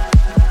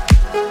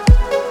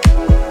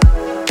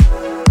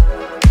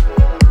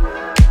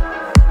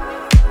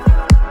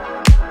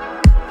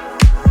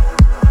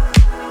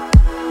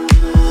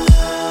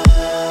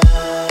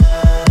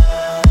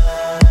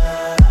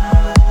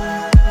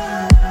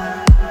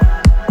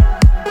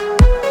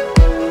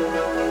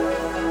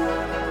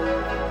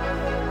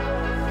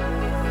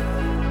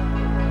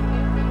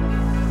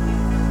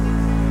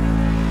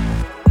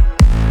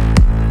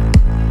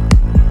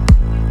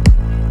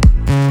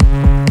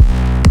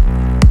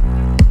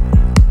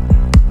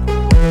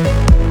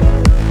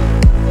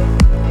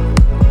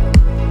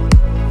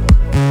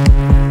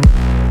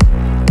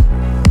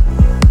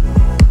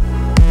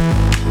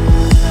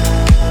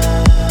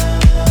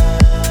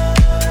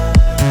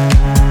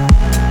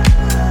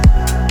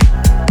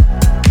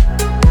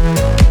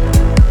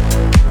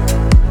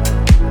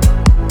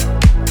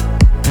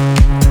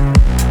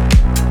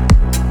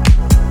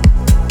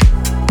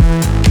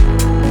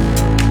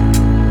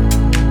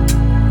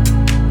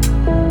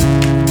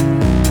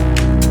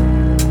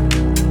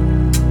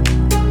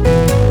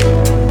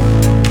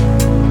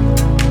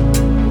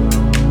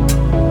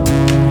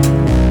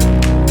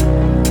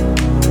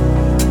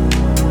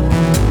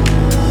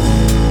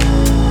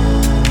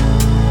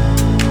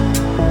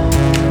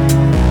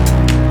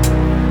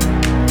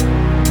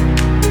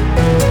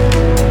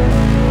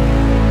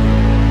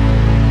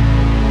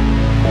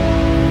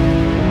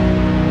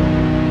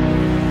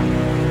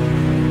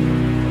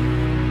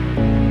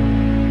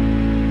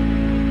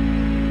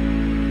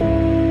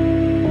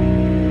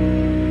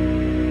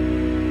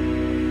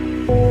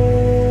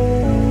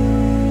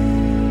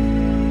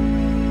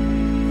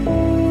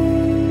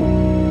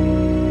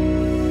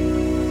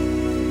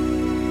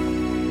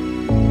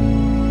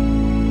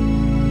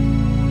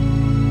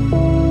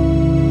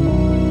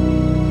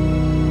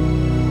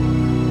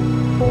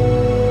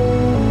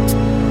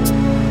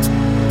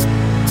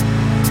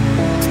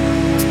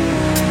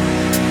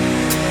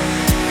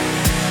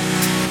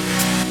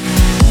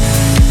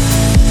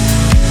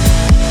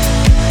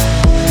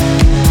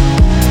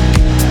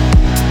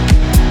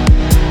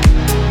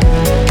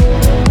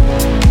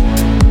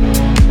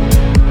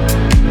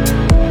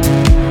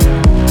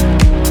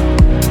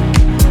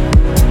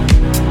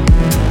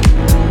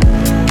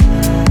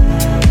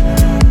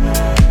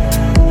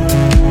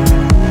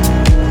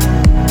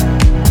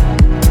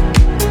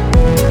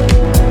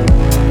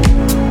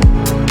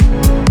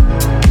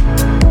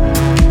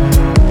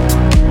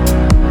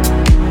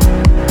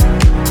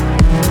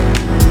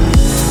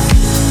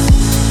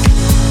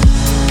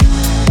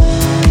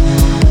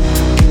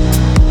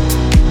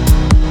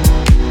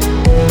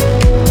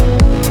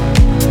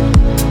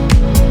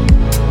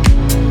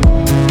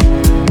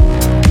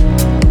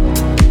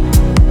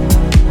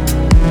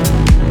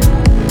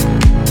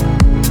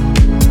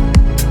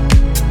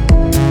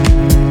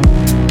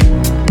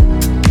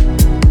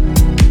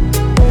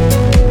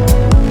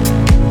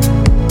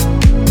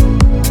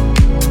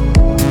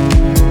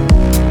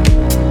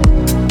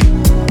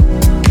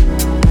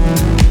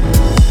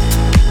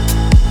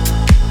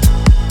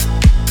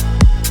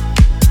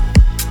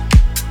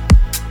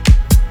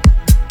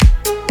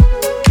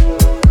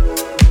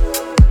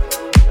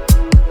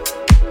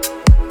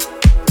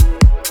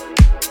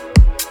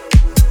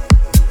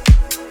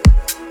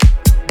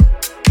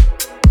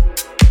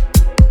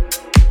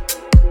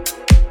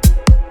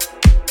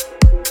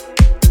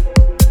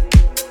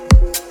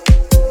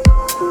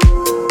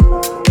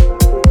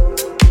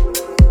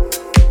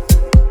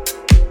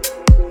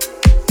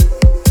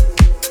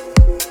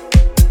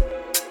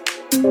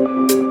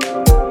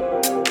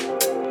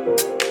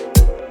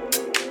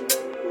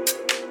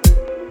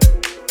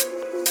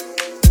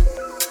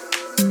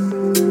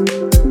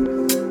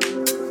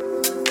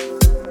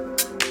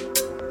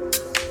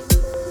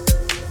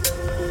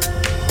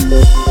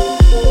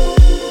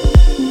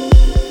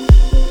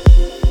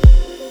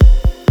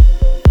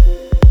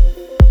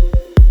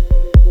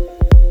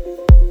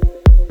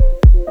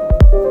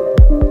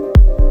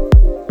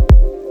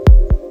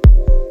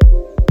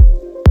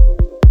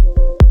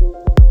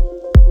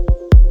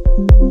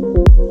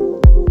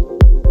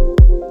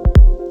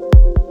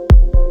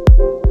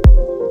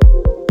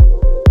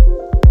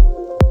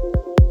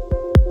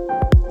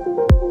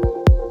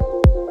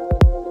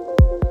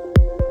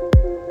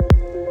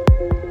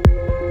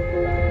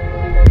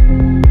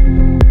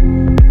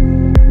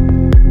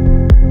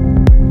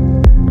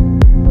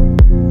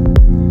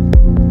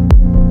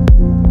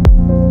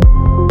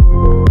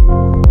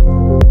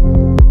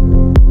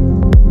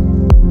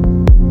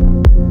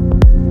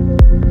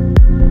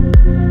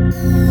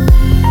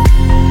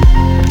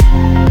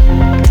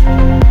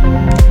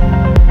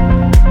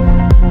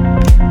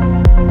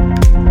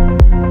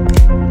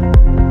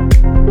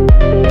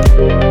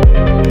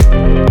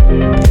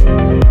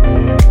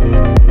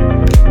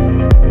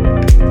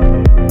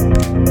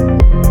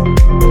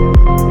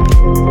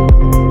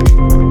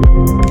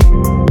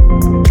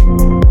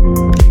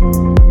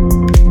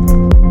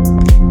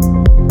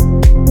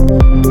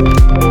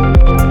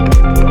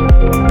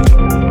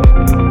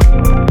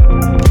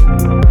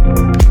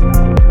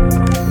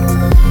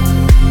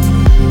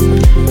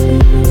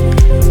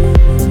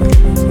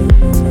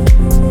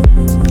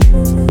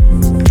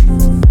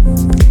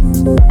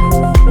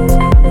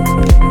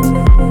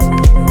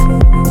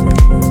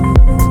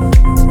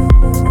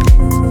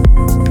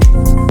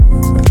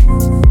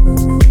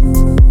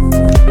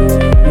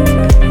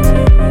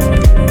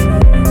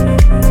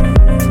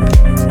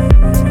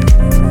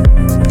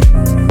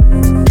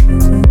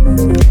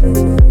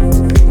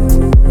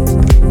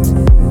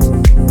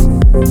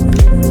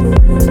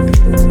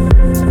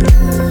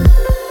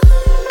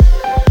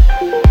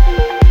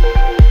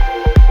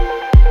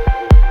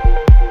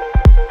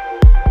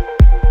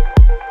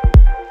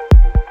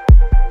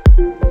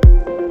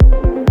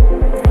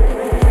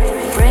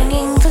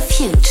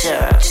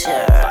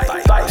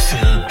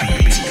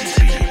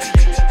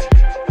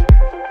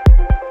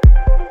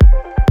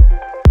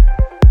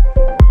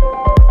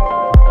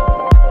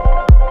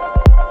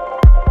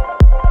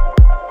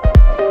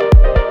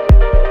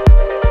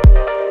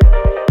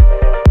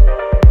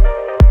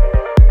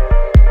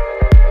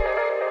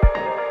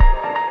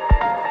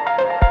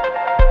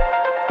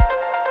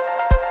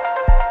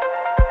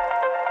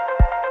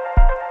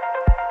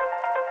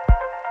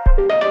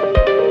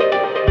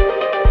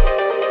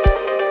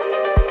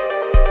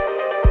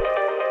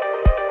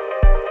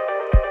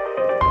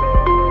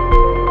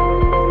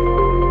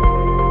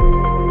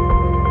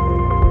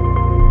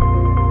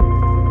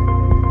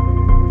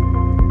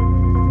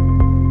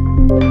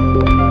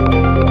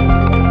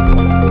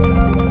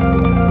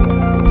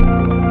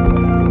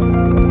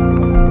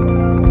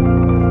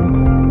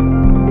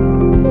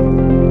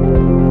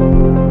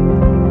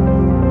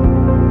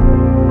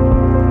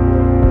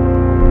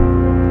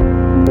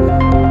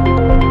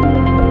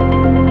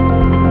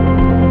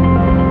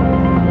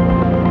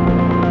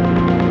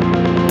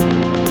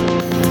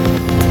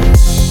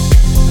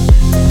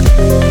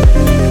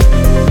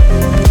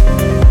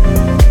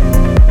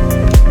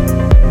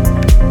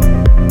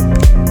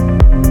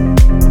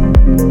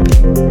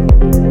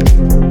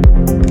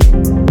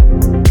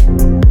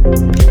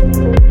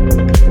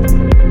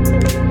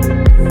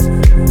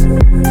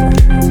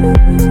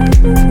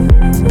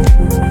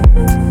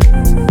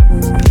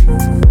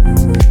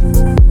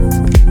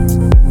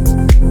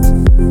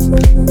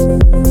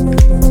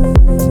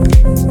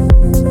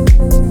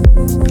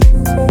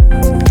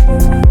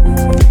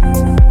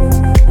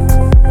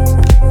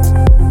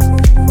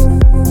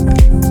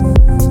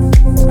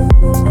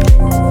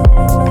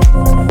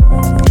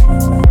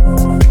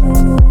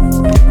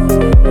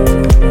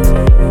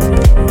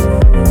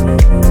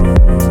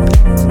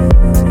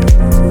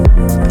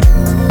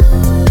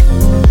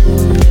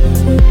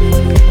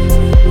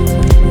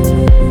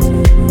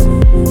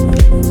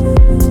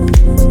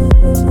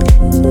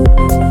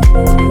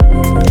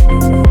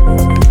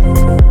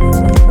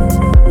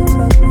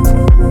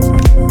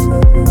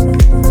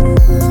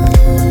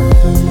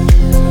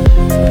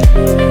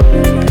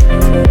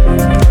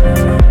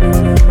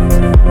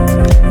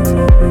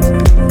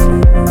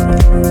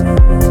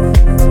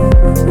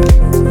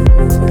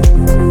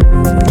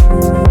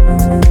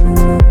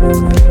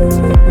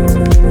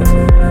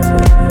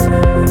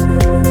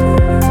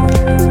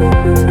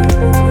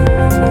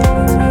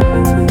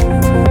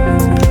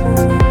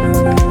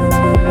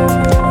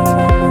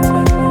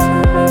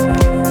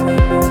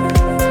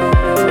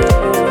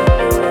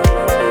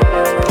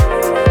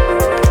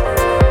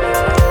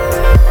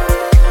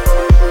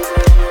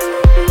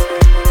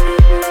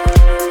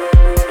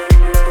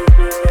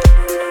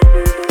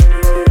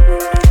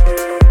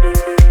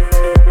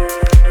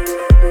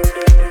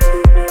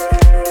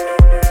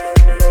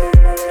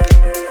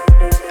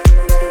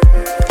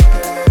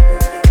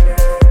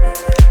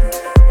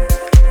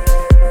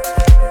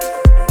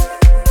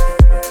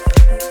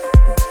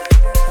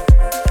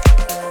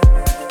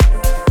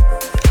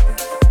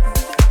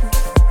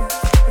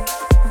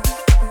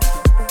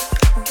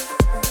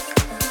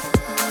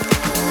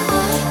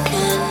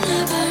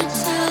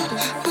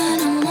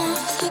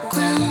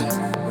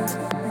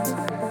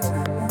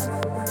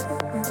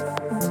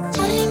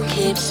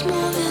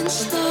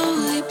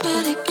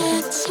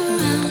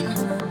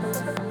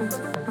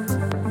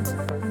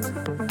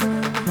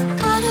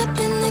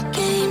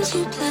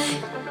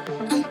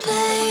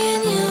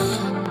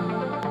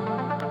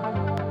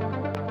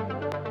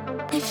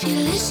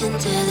 listen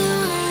to the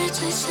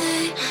words I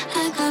say,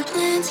 I got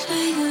plans for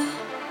you.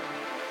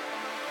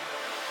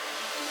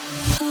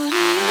 Who do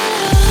you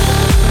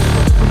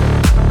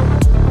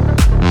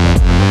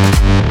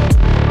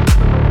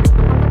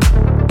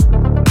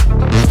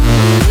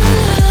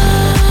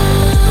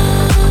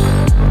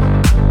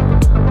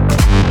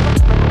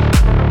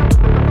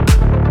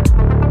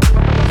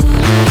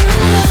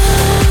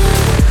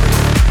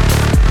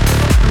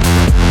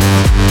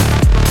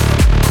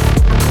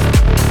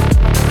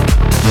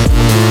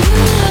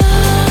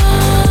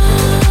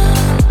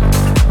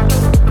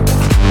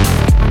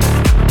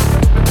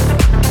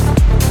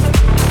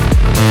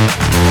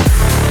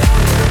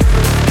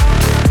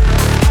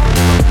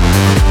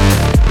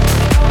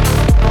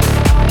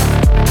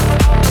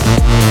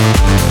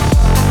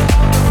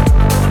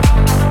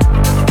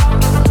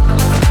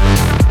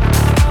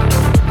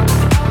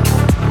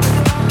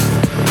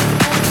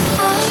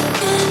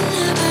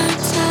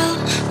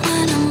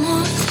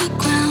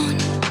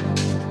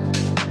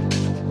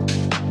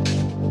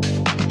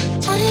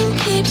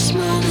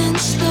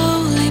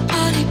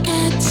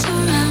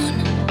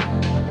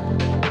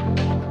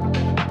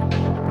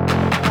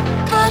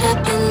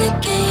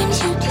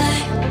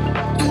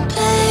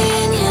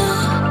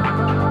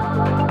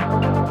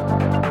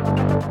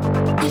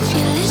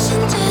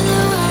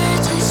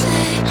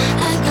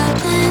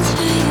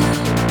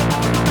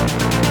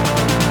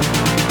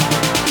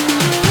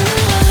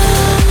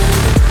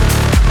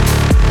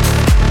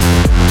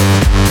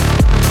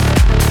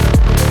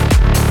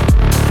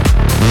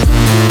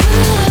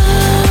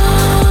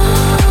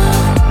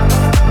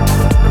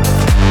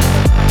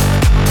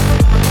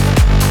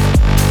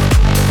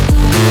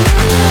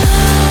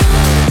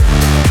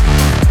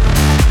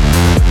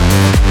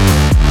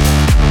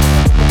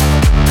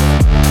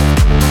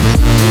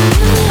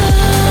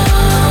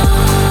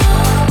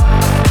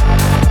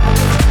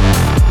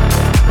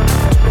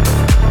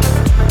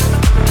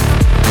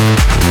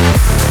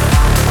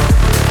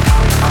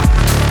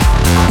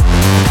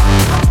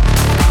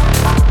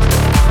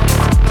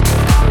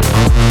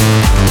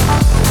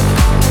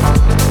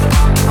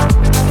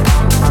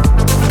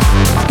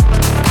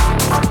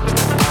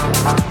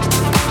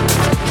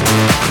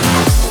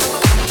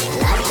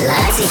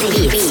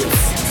Leipzig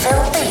Beatzz.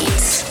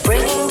 PhilBeat,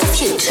 bringing the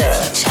future.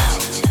 Ciao.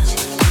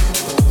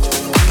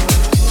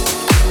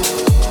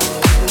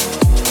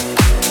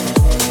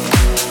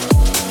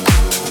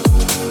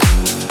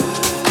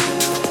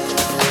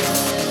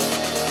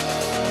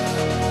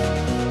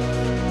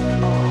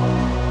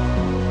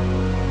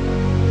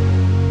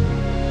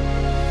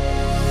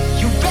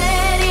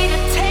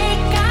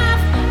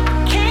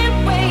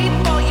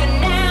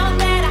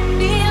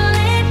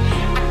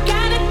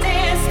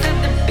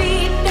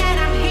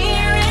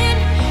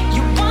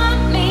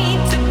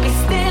 to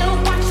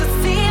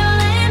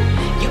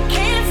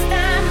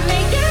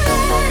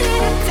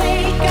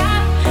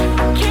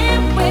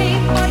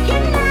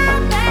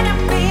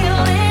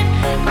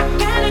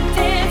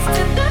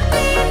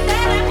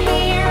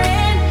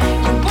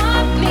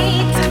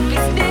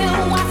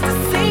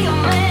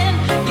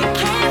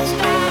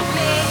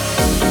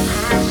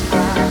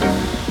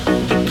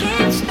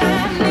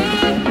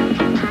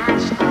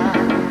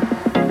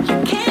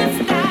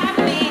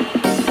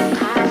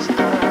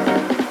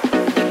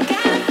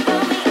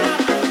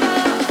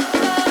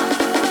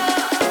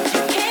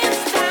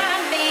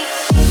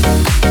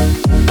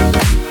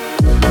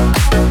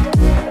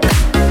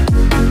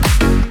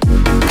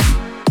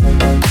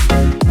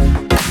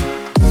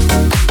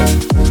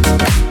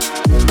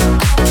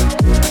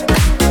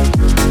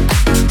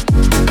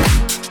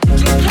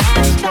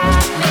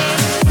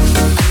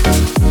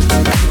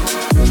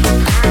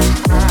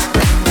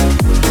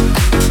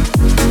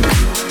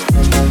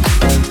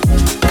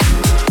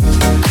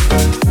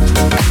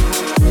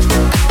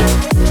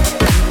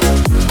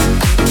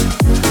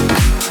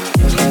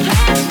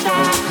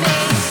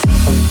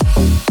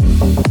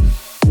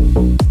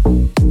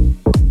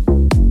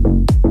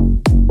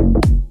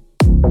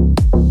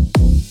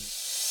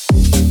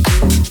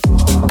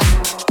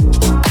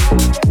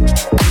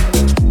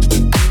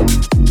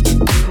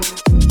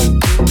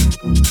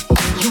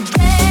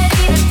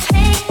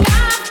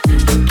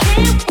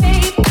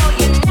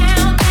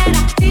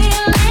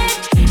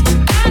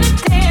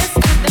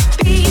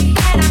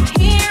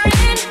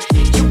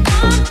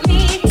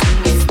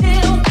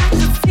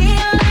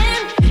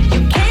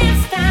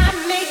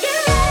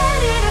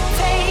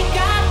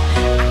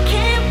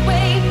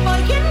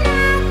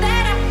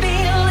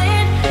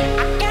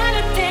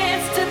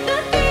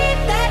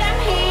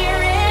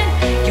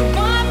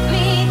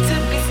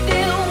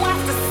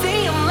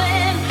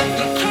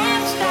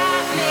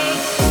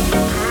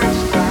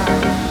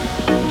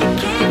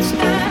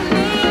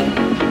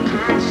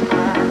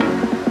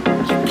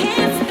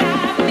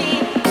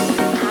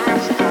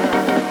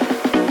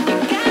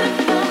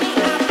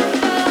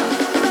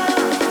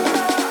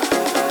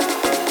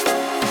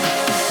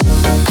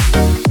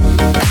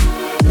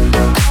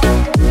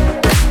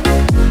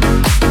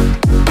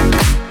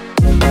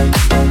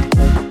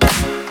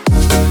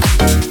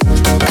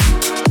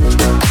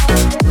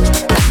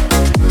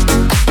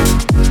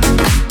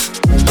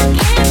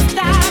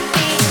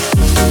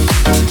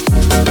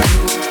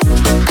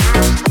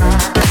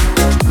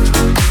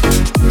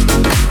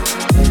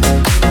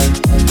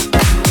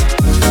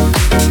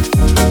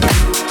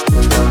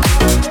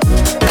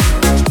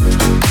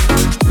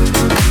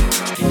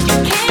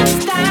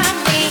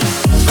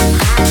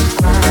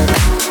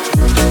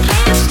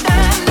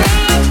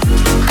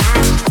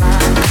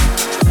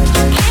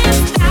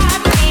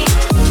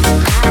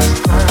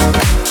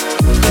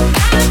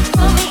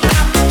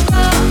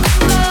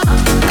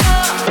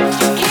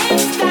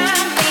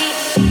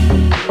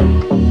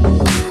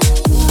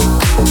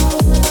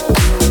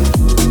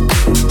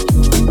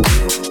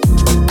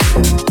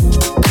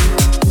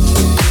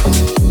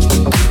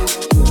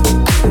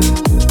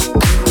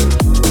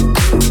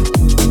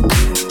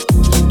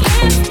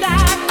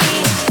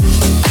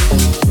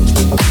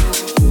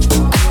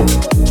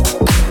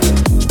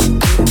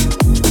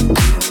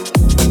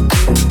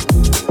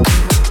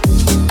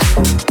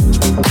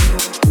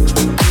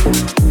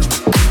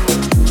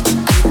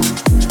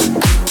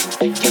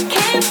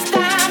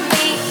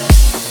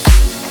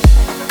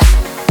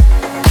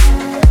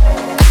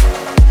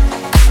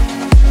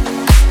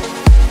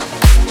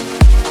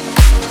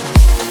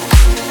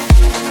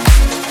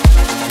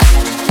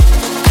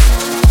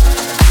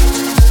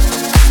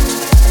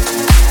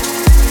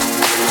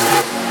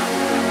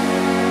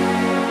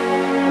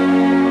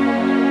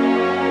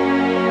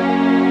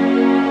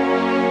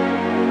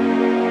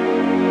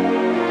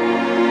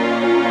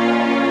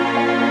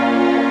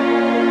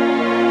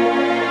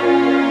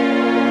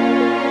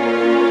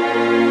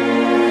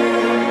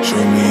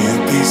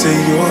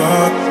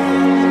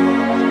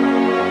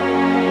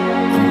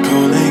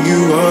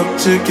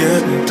to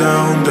getting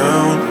down,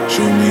 down.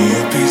 Show me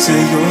a piece of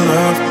your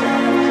love.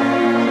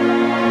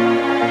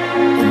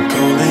 I'm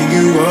calling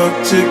you up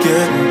to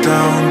getting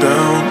down,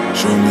 down.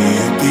 Show me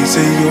a piece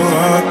of your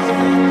heart,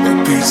 a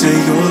piece of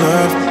your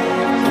love.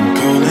 I'm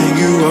calling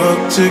you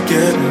up to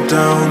getting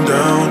down,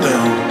 down,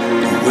 down.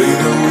 The way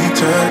that we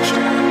touch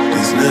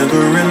is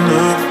never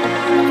enough.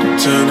 I'm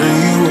turning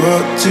you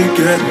up to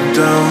getting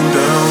down,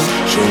 down.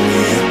 Show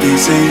me a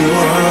piece of your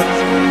heart,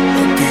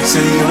 a piece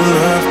of your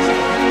love.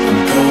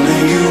 I'm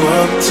calling you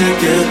up to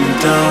getting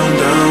down,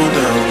 down,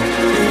 down.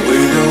 The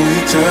way that we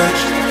touch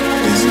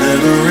is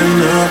never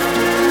enough.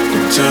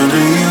 I'm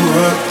turning you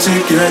up to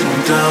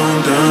getting down,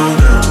 down,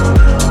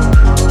 down.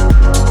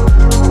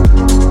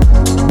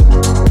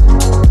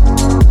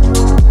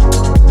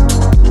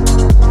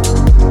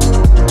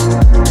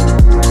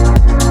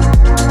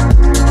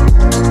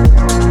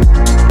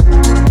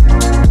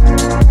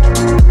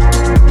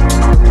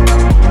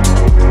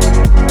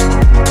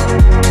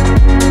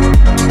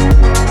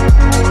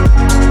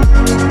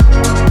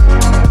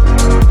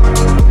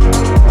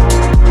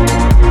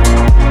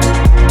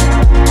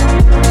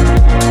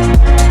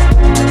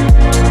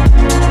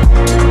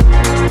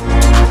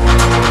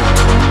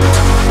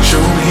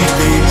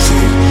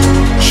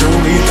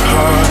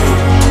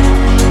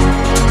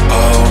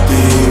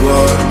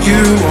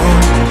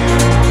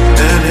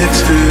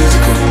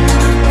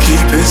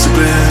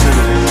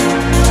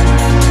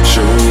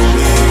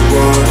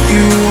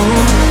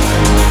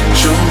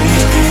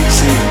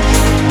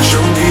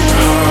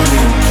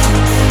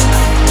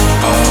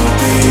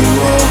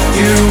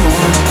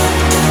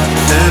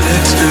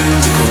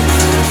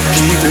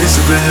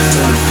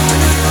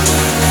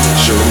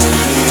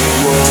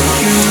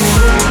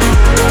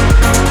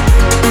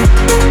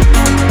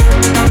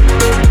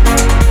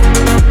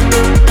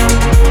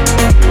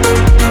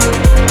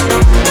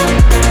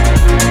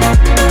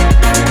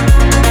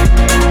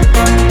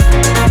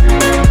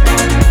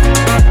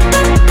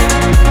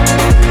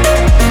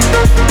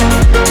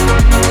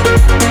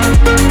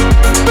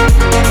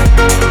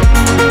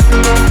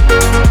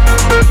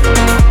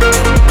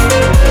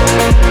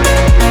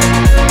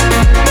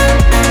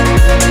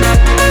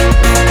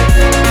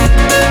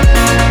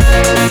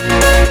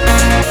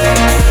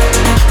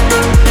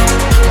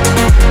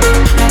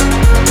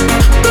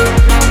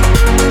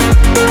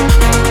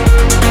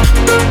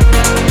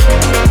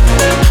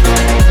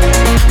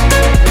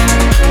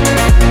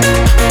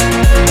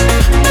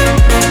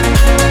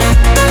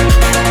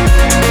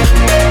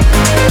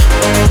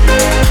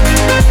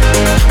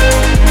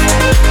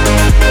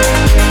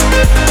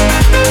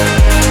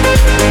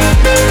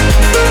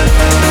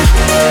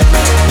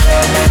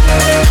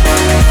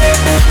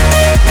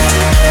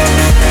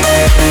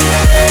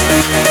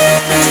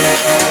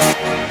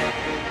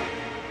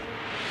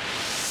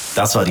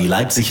 Das war die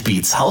Leipzig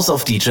Beatzz House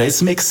of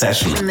DJs Mix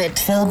Session. Mit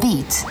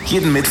PhilBeat.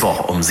 Jeden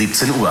Mittwoch um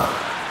 17 Uhr.